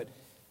 Pastor, but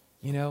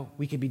you know,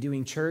 we could be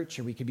doing church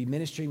or we could be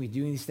ministering, we're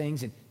doing these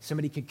things, and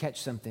somebody could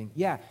catch something.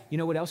 Yeah, you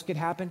know what else could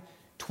happen?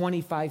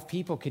 25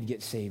 people could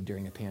get saved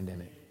during a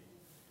pandemic,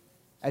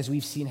 as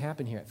we've seen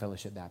happen here at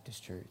Fellowship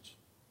Baptist Church.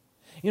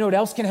 You know what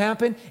else can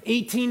happen?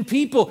 18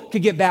 people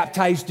could get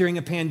baptized during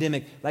a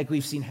pandemic, like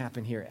we've seen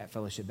happen here at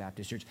Fellowship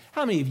Baptist Church.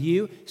 How many of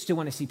you still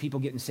want to see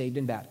people getting saved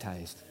and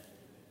baptized?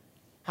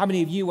 How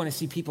many of you want to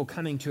see people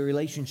coming to a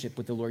relationship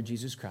with the Lord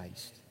Jesus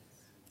Christ?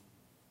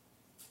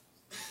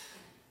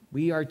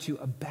 We are to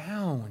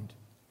abound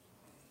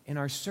in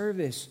our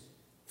service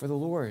for the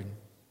Lord.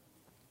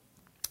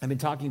 I've been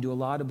talking to a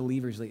lot of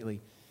believers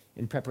lately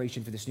in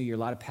preparation for this new year, a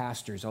lot of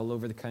pastors all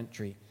over the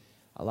country,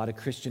 a lot of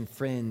Christian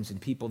friends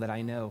and people that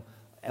I know,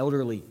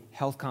 elderly,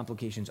 health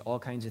complications, all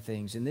kinds of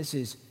things. And this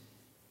is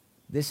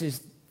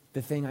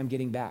the thing I'm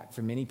getting back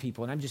from many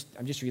people, and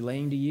I'm just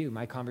relaying to you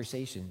my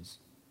conversations.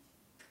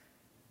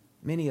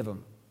 Many of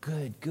them,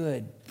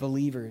 good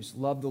believers,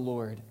 love the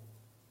Lord.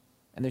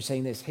 And they're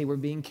saying this, hey, we're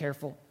being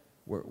careful.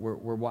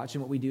 We're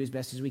watching what we do as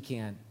best as we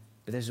can.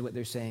 But this is what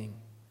they're saying.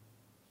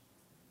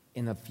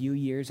 In the few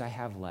years I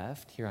have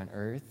left here on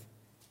earth,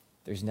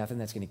 there's nothing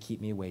that's going to keep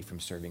me away from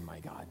serving my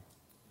God.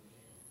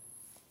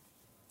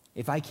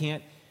 If I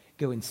can't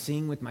go and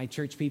sing with my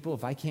church people,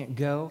 if I can't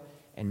go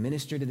and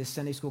minister to this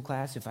Sunday school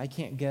class, if I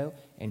can't go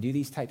and do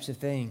these types of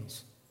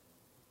things,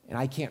 and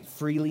I can't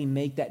freely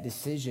make that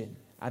decision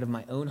out of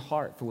my own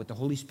heart for what the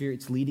Holy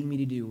Spirit's leading me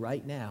to do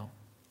right now,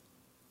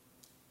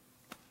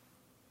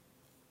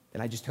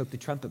 then I just hope the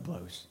trumpet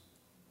blows.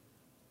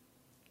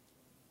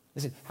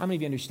 Listen, how many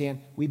of you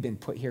understand we've been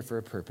put here for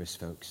a purpose,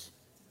 folks?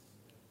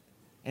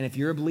 And if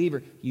you're a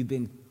believer, you've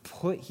been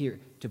put here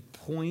to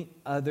point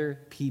other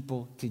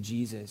people to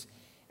Jesus.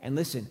 And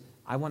listen,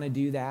 I want to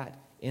do that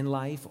in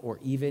life, or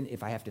even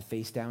if I have to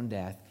face down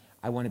death,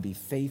 I want to be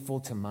faithful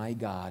to my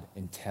God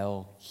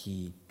until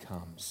he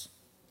comes.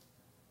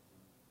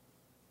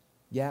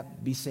 Yeah,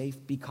 be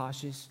safe, be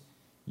cautious,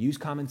 use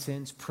common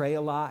sense, pray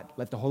a lot,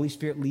 let the Holy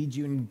Spirit lead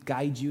you and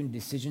guide you in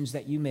decisions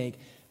that you make,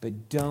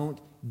 but don't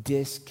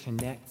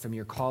disconnect from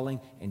your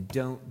calling and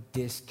don't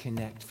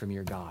disconnect from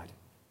your God.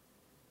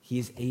 He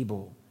is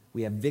able.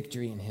 We have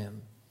victory in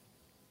him.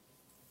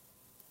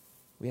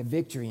 We have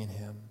victory in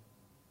him.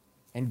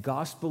 And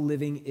gospel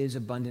living is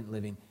abundant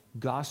living.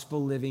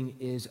 Gospel living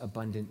is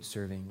abundant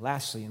serving.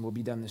 Lastly, and we'll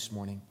be done this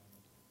morning,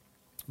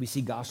 we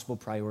see gospel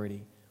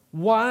priority.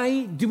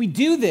 Why do we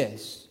do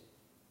this?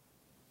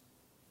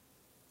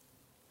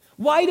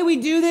 Why do we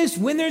do this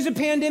when there's a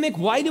pandemic?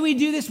 Why do we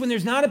do this when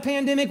there's not a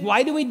pandemic?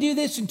 Why do we do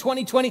this in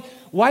 2020?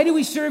 Why do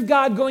we serve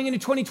God going into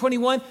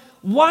 2021?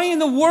 Why in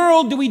the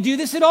world do we do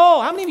this at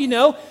all? How many of you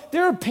know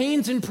there are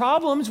pains and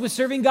problems with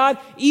serving God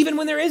even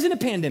when there isn't a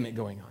pandemic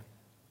going on?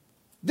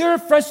 There are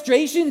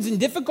frustrations and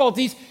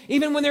difficulties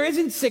even when there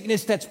isn't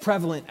sickness that's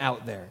prevalent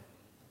out there.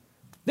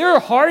 There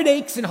are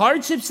heartaches and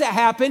hardships that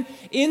happen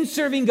in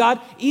serving God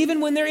even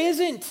when there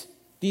isn't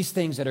these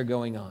things that are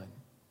going on.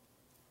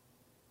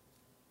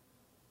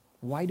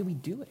 Why do we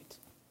do it?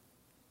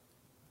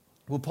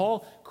 Well,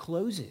 Paul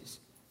closes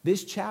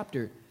this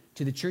chapter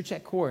to the church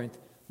at Corinth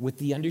with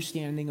the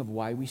understanding of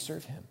why we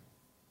serve him,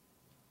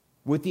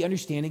 with the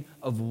understanding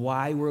of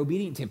why we're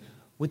obedient to him,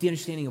 with the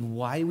understanding of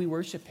why we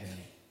worship him.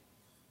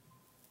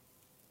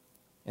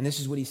 And this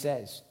is what he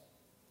says: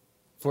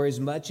 for as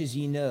much as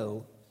ye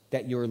know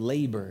that your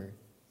labor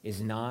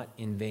is not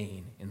in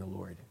vain in the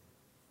Lord.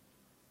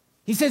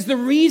 He says the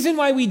reason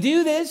why we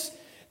do this,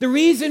 the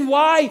reason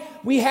why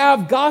we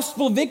have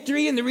gospel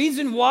victory, and the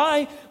reason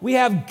why we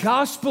have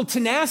gospel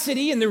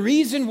tenacity, and the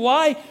reason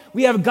why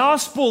we have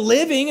gospel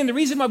living, and the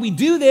reason why we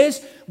do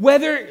this,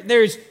 whether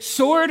there's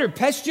sword or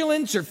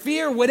pestilence or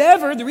fear or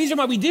whatever, the reason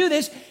why we do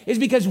this is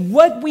because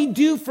what we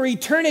do for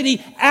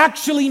eternity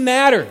actually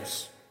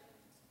matters.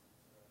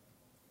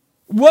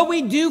 What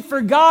we do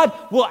for God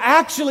will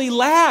actually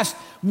last.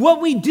 What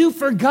we do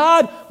for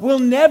God will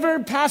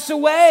never pass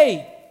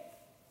away.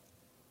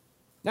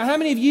 Now, how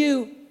many of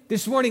you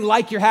this morning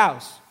like your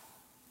house?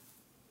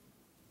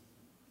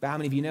 But how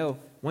many of you know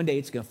one day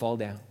it's going to fall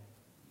down?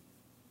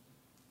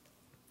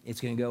 It's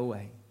going to go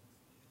away.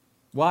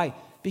 Why?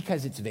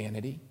 Because it's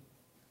vanity.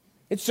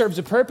 It serves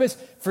a purpose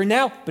for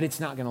now, but it's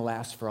not going to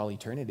last for all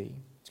eternity.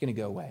 It's going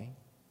to go away.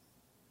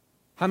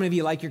 How many of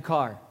you like your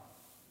car?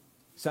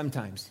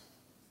 Sometimes.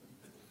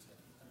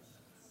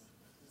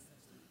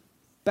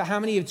 But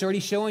how many of it's already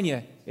showing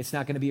you it's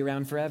not going to be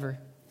around forever?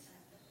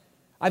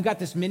 I've got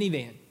this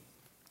minivan,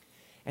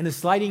 and the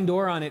sliding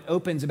door on it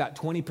opens about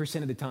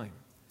 20% of the time.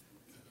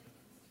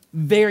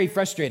 Very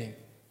frustrating. I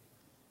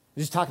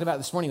was just talking about it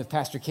this morning with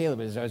Pastor Caleb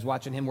as I was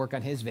watching him work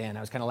on his van. I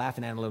was kind of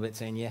laughing at him a little bit,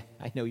 saying, yeah,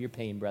 I know your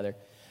pain, brother.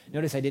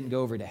 Notice I didn't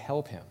go over to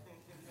help him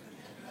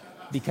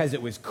because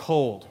it was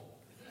cold.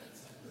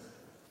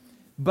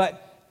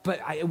 But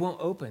it won't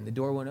open. The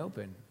door won't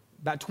open.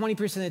 About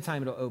 20% of the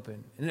time it'll open.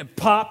 And then it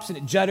pops and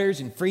it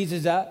judders and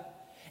freezes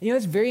up. And you know,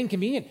 it's very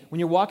inconvenient when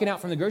you're walking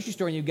out from the grocery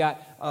store and you've got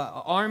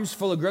arms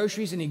full of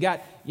groceries and you've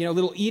got,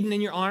 little Eden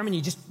in your arm, and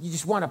you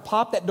just want to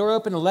pop that door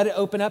open and let it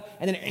open up,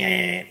 and then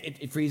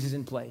it freezes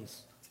in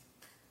place.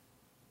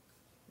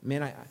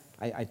 Man,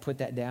 I put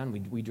that down.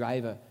 We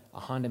drive a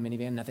Honda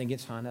minivan. Nothing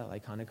against Honda, I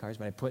like Honda cars,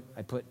 but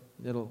I put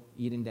little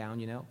Eden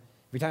down,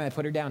 Every time I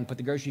put her down, put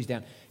the groceries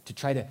down to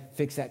try to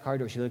fix that car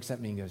door, she looks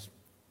at me and goes,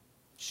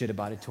 should have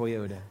bought a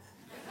Toyota.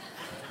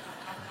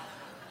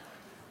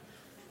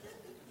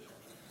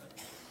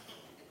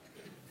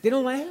 They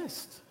don't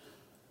last.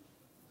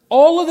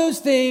 All of those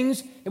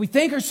things that we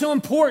think are so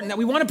important, that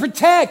we want to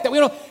protect, that we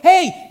don't,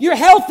 hey, your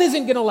health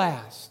isn't going to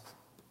last.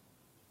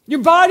 Your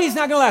body is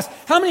not going to last.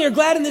 How many are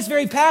glad in this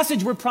very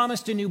passage we're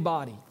promised a new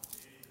body?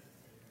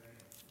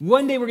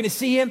 One day we're going to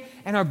see him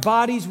and our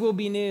bodies will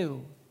be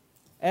new.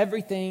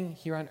 Everything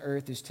here on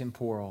earth is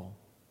temporal.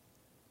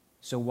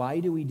 So why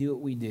do we do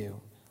what we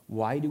do?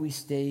 Why do we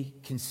stay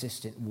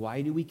consistent?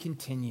 Why do we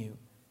continue?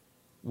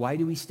 Why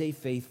do we stay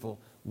faithful?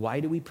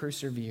 Why do we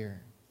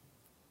persevere?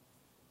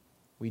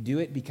 We do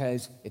it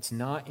because it's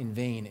not in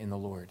vain in the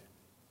Lord.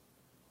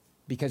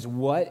 Because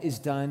what is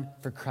done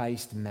for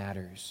Christ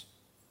matters.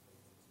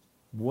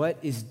 What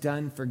is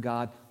done for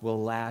God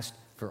will last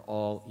for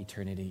all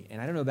eternity.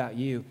 And I don't know about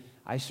you,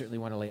 I certainly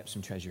want to lay up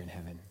some treasure in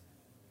heaven.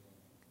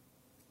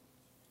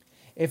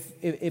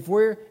 If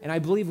we're, and I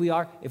believe we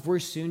are, if we're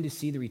soon to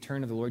see the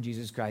return of the Lord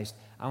Jesus Christ,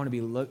 I want to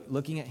be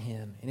looking at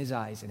him in his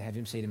eyes and have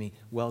him say to me,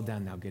 well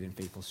done, thou good and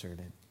faithful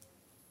servant.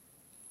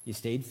 You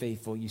stayed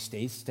faithful, you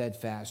stayed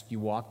steadfast, you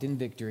walked in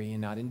victory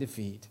and not in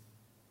defeat.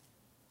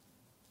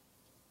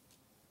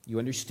 You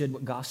understood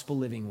what gospel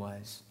living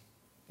was,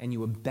 and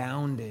you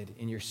abounded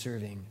in your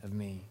serving of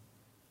me.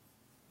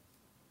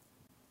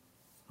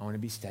 I want to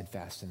be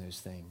steadfast in those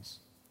things.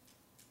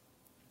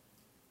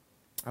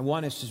 I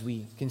want us, as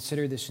we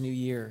consider this new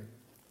year,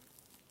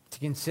 to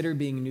consider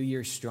being New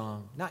Year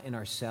strong, not in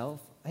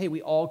ourselves. Hey,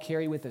 we all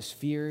carry with us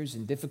fears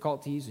and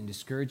difficulties and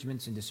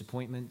discouragements and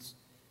disappointments.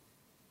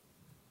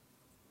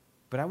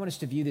 But I want us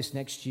to view this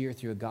next year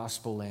through a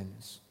gospel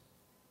lens,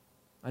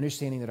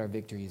 understanding that our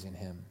victory is in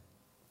him.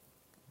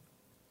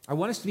 I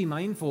want us to be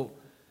mindful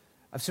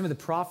of some of the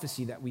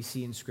prophecy that we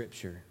see in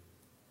Scripture.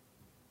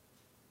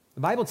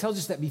 The Bible tells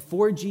us that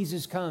before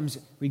Jesus comes,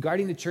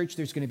 regarding the church,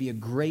 there's going to be a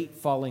great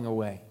falling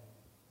away.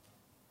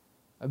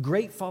 A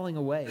great falling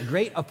away, a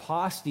great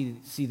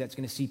apostasy that's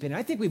going to seep in. And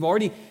I think we've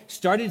already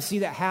started to see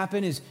that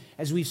happen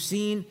as we've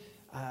seen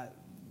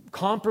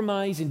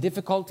compromise and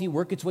difficulty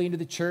work its way into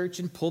the church,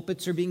 and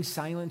pulpits are being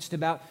silenced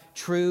about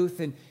truth.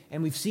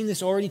 And we've seen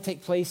this already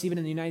take place even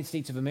in the United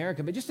States of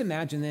America. But just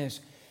imagine this.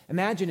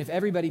 Imagine if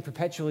everybody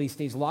perpetually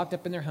stays locked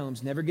up in their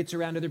homes, never gets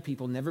around other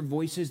people, never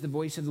voices the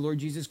voice of the Lord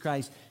Jesus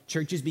Christ.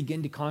 Churches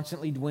begin to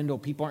constantly dwindle.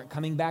 People aren't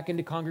coming back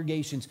into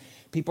congregations.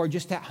 People are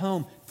just at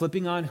home,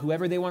 flipping on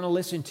whoever they want to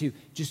listen to,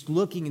 just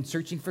looking and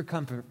searching for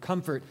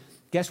comfort.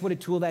 Guess what a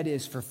tool that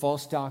is for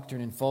false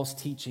doctrine and false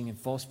teaching and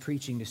false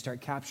preaching to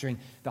start capturing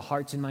the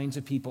hearts and minds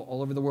of people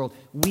all over the world.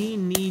 We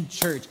need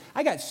church.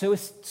 I got so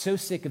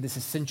sick of this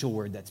essential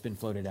word that's been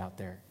floated out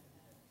there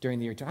during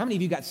the year. How many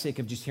of you got sick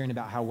of just hearing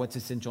about what's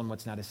essential and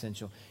what's not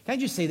essential? Can I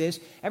just say this?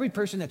 Every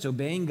person that's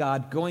obeying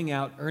God, going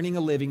out, earning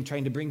a living,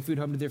 trying to bring food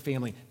home to their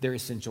family, they're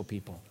essential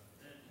people.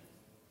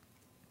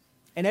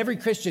 And every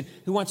Christian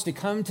who wants to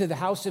come to the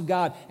house of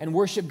God and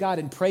worship God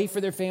and pray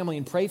for their family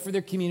and pray for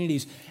their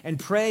communities and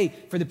pray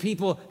for the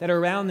people that are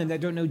around them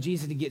that don't know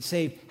Jesus to get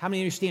saved, how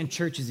many understand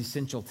church is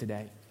essential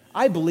today?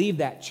 I believe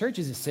that. Church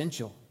is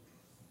essential.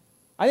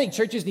 I think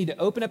churches need to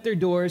open up their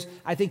doors.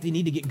 I think they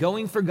need to get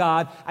going for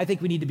God. I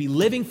think we need to be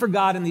living for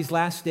God in these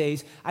last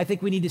days. I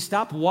think we need to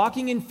stop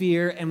walking in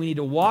fear and we need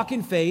to walk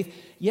in faith.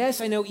 Yes,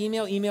 I know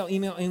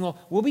email.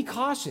 We'll be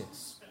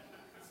cautious.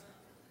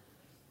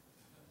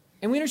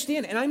 And we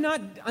understand, and I'm not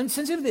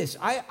unsensitive to this.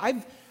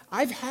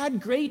 I've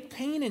had great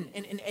pain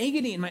and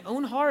agony in my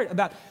own heart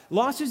about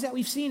losses that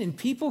we've seen and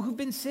people who've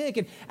been sick.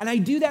 And I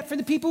do that for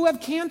the people who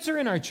have cancer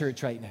in our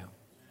church right now.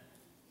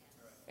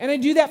 And I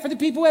do that for the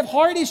people who have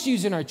heart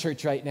issues in our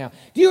church right now.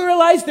 Do you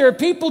realize there are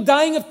people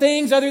dying of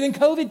things other than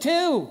COVID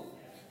too?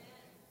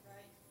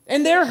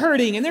 And they're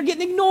hurting and they're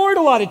getting ignored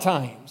a lot of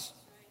times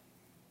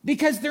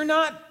because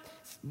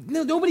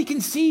nobody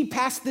can see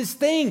past this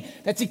thing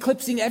that's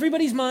eclipsing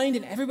everybody's mind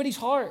and everybody's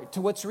heart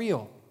to what's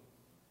real.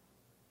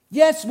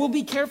 Yes, we'll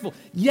be careful.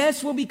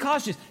 Yes, we'll be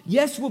cautious.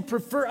 Yes, we'll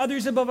prefer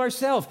others above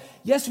ourselves.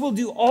 Yes, we'll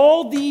do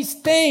all these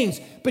things,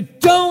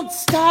 but don't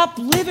stop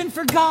living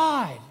for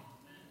God.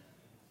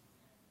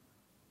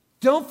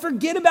 Don't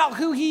forget about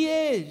who he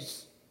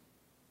is.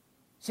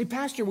 Say,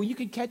 Pastor, well, you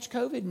could catch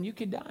COVID and you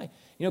could die.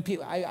 You know,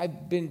 people,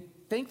 I've been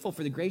thankful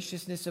for the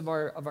graciousness of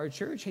our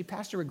church. Hey,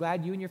 Pastor, we're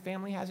glad you and your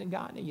family hasn't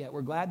gotten it yet.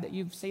 We're glad that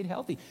you've stayed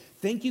healthy.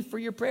 Thank you for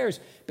your prayers.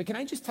 But can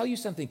I just tell you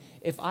something?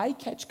 If I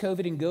catch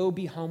COVID and go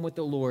be home with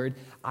the Lord,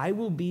 I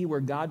will be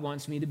where God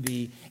wants me to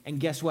be. And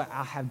guess what?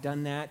 I'll have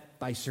done that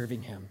by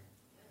serving him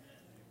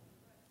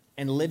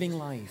and living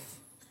life.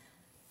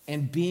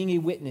 And being a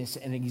witness,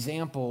 an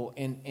example,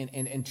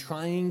 and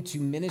trying to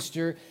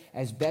minister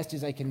as best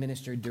as I can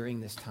minister during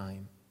this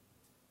time.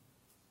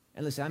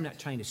 And listen, I'm not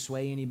trying to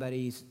sway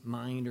anybody's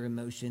mind or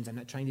emotions. I'm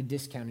not trying to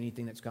discount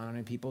anything that's gone on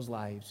in people's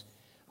lives.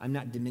 I'm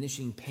not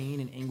diminishing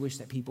pain and anguish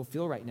that people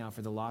feel right now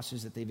for the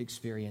losses that they've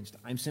experienced.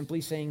 I'm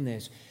simply saying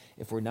this.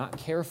 If we're not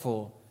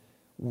careful,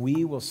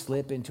 we will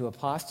slip into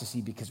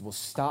apostasy because we'll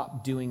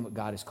stop doing what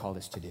God has called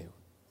us to do.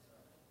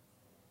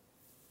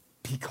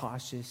 Be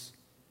cautious.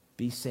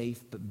 Be safe,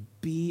 but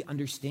be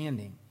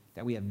understanding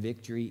that we have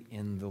victory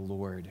in the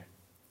Lord.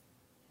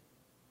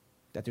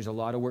 That there's a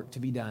lot of work to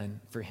be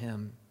done for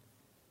him.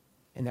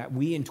 And that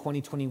we in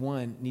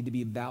 2021 need to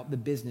be about the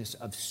business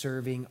of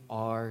serving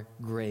our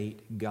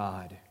great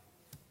God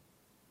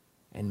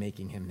and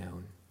making him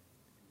known.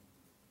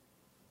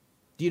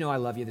 Do you know I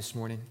love you this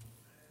morning?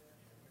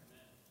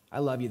 I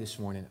love you this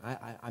morning.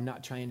 I'm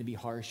not trying to be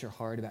harsh or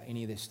hard about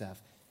any of this stuff.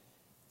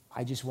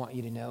 I just want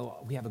you to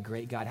know we have a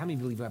great God. How many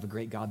believe we have a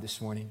great God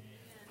this morning?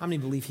 How many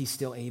believe he's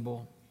still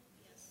able?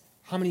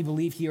 How many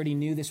believe he already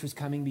knew this was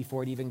coming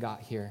before it even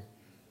got here?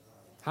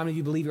 How many of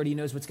you believe he already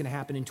knows what's going to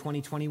happen in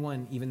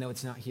 2021, even though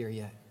it's not here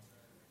yet?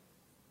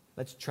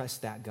 Let's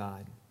trust that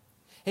God.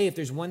 Hey, if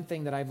there's one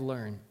thing that I've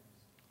learned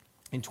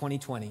in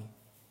 2020,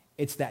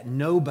 it's that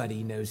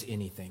nobody knows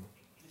anything.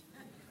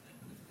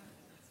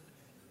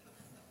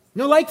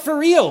 No, like for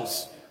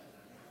reals.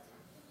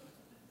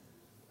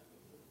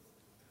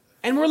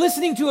 And we're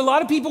listening to a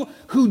lot of people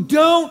who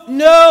don't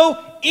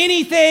know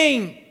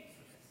anything.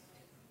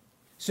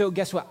 So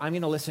guess what? I'm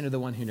going to listen to the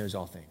one who knows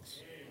all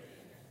things.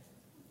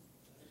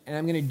 And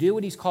I'm going to do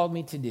what he's called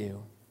me to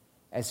do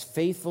as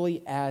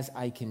faithfully as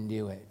I can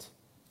do it.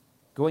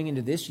 Going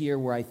into this year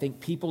where I think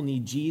people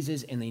need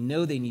Jesus and they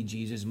know they need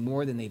Jesus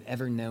more than they've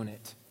ever known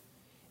it.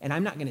 And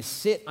I'm not going to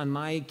sit on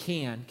my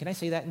can. Can I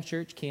say that in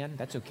church? Can?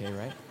 That's okay,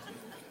 right?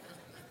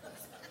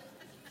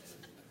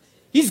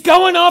 He's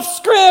going off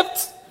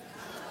script.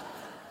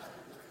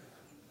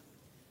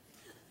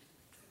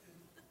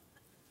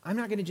 I'm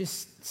not going to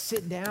just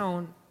sit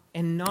down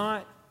and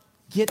not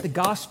get the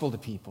gospel to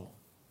people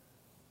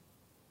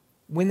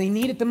when they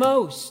need it the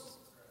most.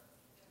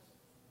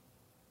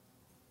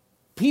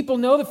 People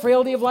know the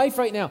frailty of life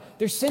right now.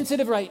 They're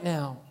sensitive right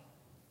now.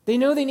 They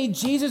know they need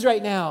Jesus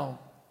right now.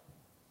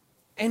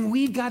 And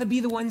we've got to be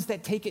the ones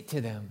that take it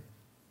to them,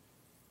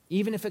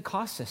 even if it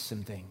costs us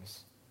some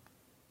things.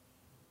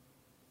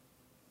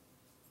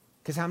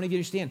 Because how many of you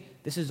understand?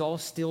 This is all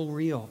still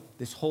real.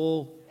 This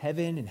whole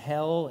heaven and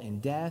hell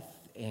and death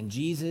and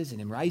Jesus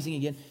and him rising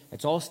again,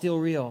 it's all still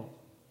real.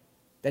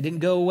 That didn't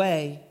go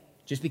away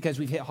just because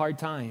we've hit hard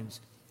times.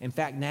 In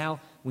fact, now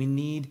we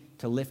need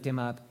to lift him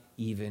up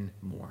even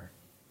more.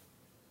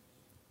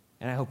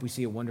 And I hope we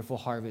see a wonderful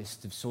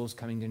harvest of souls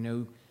coming to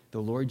know the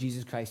Lord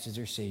Jesus Christ as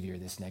their Savior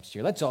this next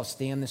year. Let's all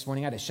stand this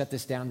morning. I got to shut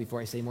this down before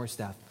I say more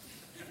stuff.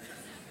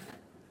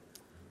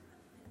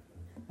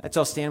 Let's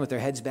all stand with their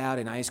heads bowed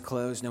and eyes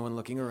closed, no one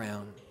looking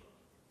around.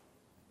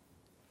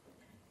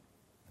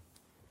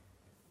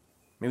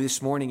 Maybe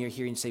this morning you're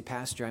here and say,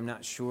 Pastor, I'm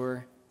not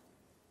sure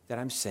that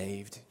I'm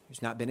saved.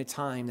 There's not been a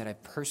time that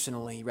I've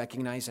personally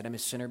recognized that I'm a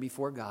sinner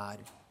before God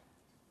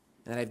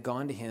and that I've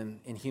gone to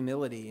him in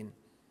humility and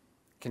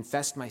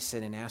confessed my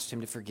sin and asked him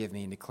to forgive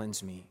me and to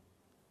cleanse me.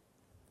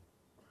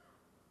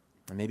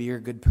 Or maybe you're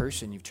a good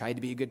person. You've tried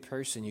to be a good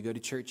person. You go to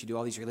church, you do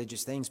all these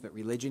religious things, but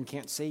religion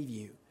can't save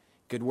you.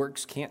 Good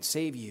works can't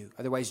save you.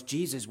 Otherwise,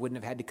 Jesus wouldn't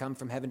have had to come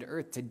from heaven to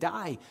earth to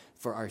die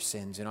for our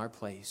sins in our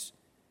place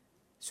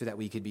so that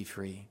we could be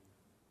free.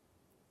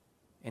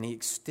 And he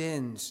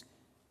extends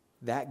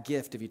that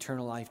gift of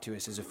eternal life to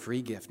us as a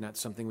free gift, not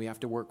something we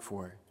have to work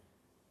for,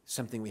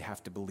 something we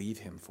have to believe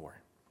him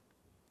for.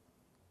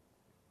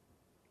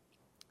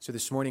 So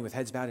this morning, with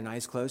heads bowed and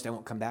eyes closed, I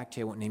won't come back to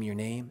you. I won't name your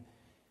name.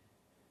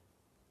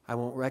 I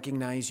won't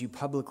recognize you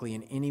publicly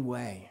in any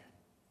way.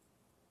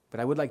 But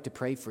I would like to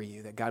pray for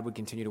you that God would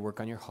continue to work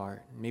on your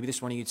heart. Maybe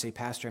this morning you'd say,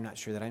 Pastor, I'm not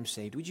sure that I'm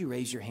saved. Would you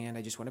raise your hand?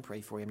 I just want to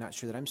pray for you. I'm not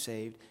sure that I'm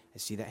saved. I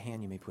see that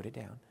hand. You may put it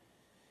down.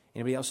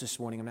 Anybody else this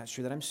morning? I'm not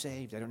sure that I'm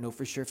saved. I don't know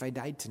for sure if I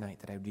died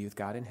tonight that I would be with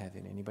God in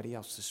heaven. Anybody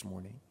else this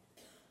morning?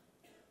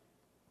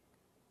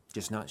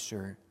 Just not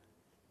sure.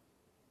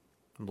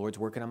 The Lord's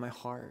working on my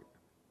heart.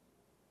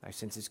 I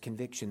sense his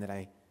conviction that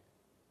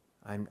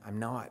I'm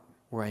not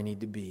where I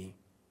need to be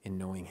in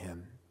knowing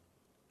him.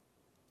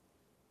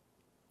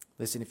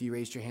 Listen, if you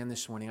raised your hand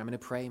this morning, I'm going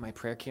to pray. My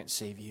prayer can't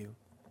save you.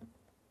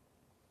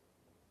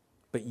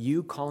 But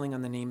you calling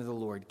on the name of the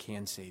Lord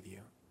can save you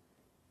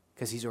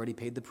because he's already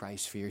paid the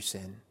price for your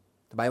sin.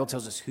 The Bible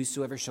tells us,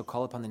 whosoever shall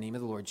call upon the name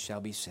of the Lord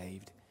shall be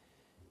saved.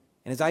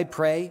 And as I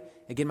pray,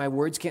 again, my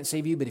words can't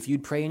save you, but if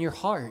you'd pray in your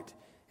heart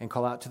and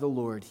call out to the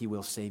Lord, he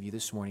will save you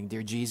this morning.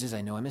 Dear Jesus,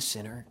 I know I'm a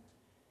sinner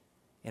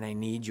and I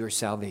need your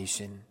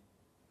salvation.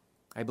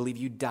 I believe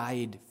you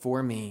died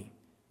for me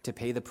to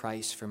pay the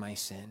price for my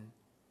sin.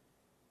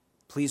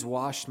 Please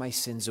wash my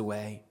sins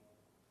away.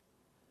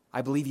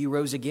 I believe you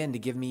rose again to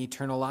give me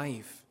eternal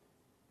life.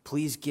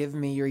 Please give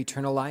me your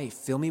eternal life.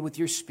 Fill me with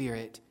your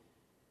Spirit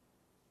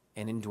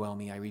and indwell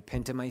me. I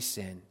repent of my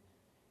sin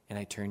and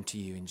I turn to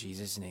you in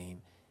Jesus'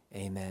 name.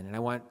 Amen. And I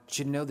want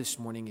you to know this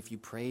morning, if you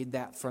prayed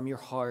that from your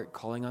heart,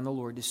 calling on the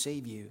Lord to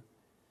save you,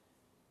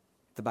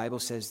 the Bible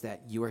says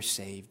that you are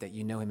saved, that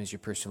you know him as your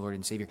personal Lord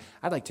and Savior.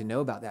 I'd like to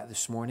know about that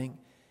this morning.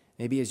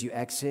 Maybe as you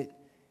exit,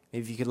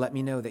 maybe if you could let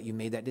me know that you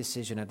made that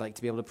decision, I'd like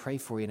to be able to pray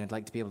for you, and I'd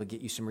like to be able to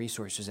get you some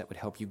resources that would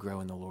help you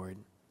grow in the Lord.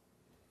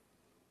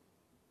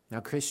 Now,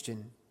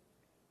 Christian,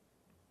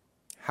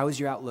 how is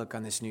your outlook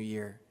on this new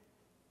year?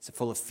 Is it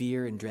full of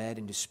fear and dread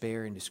and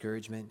despair and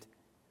discouragement?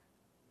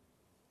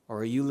 Or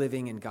are you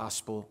living in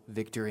gospel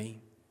victory?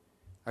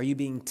 Are you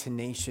being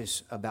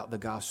tenacious about the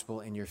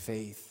gospel and your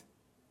faith?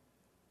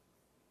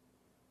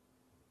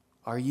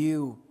 Are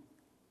you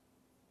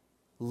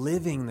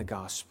living the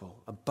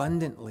gospel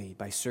abundantly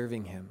by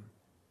serving him?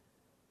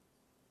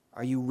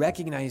 Are you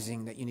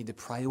recognizing that you need to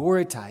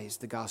prioritize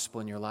the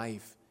gospel in your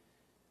life?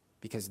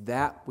 Because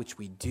that which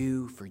we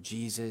do for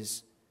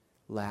Jesus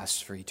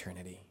lasts for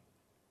eternity.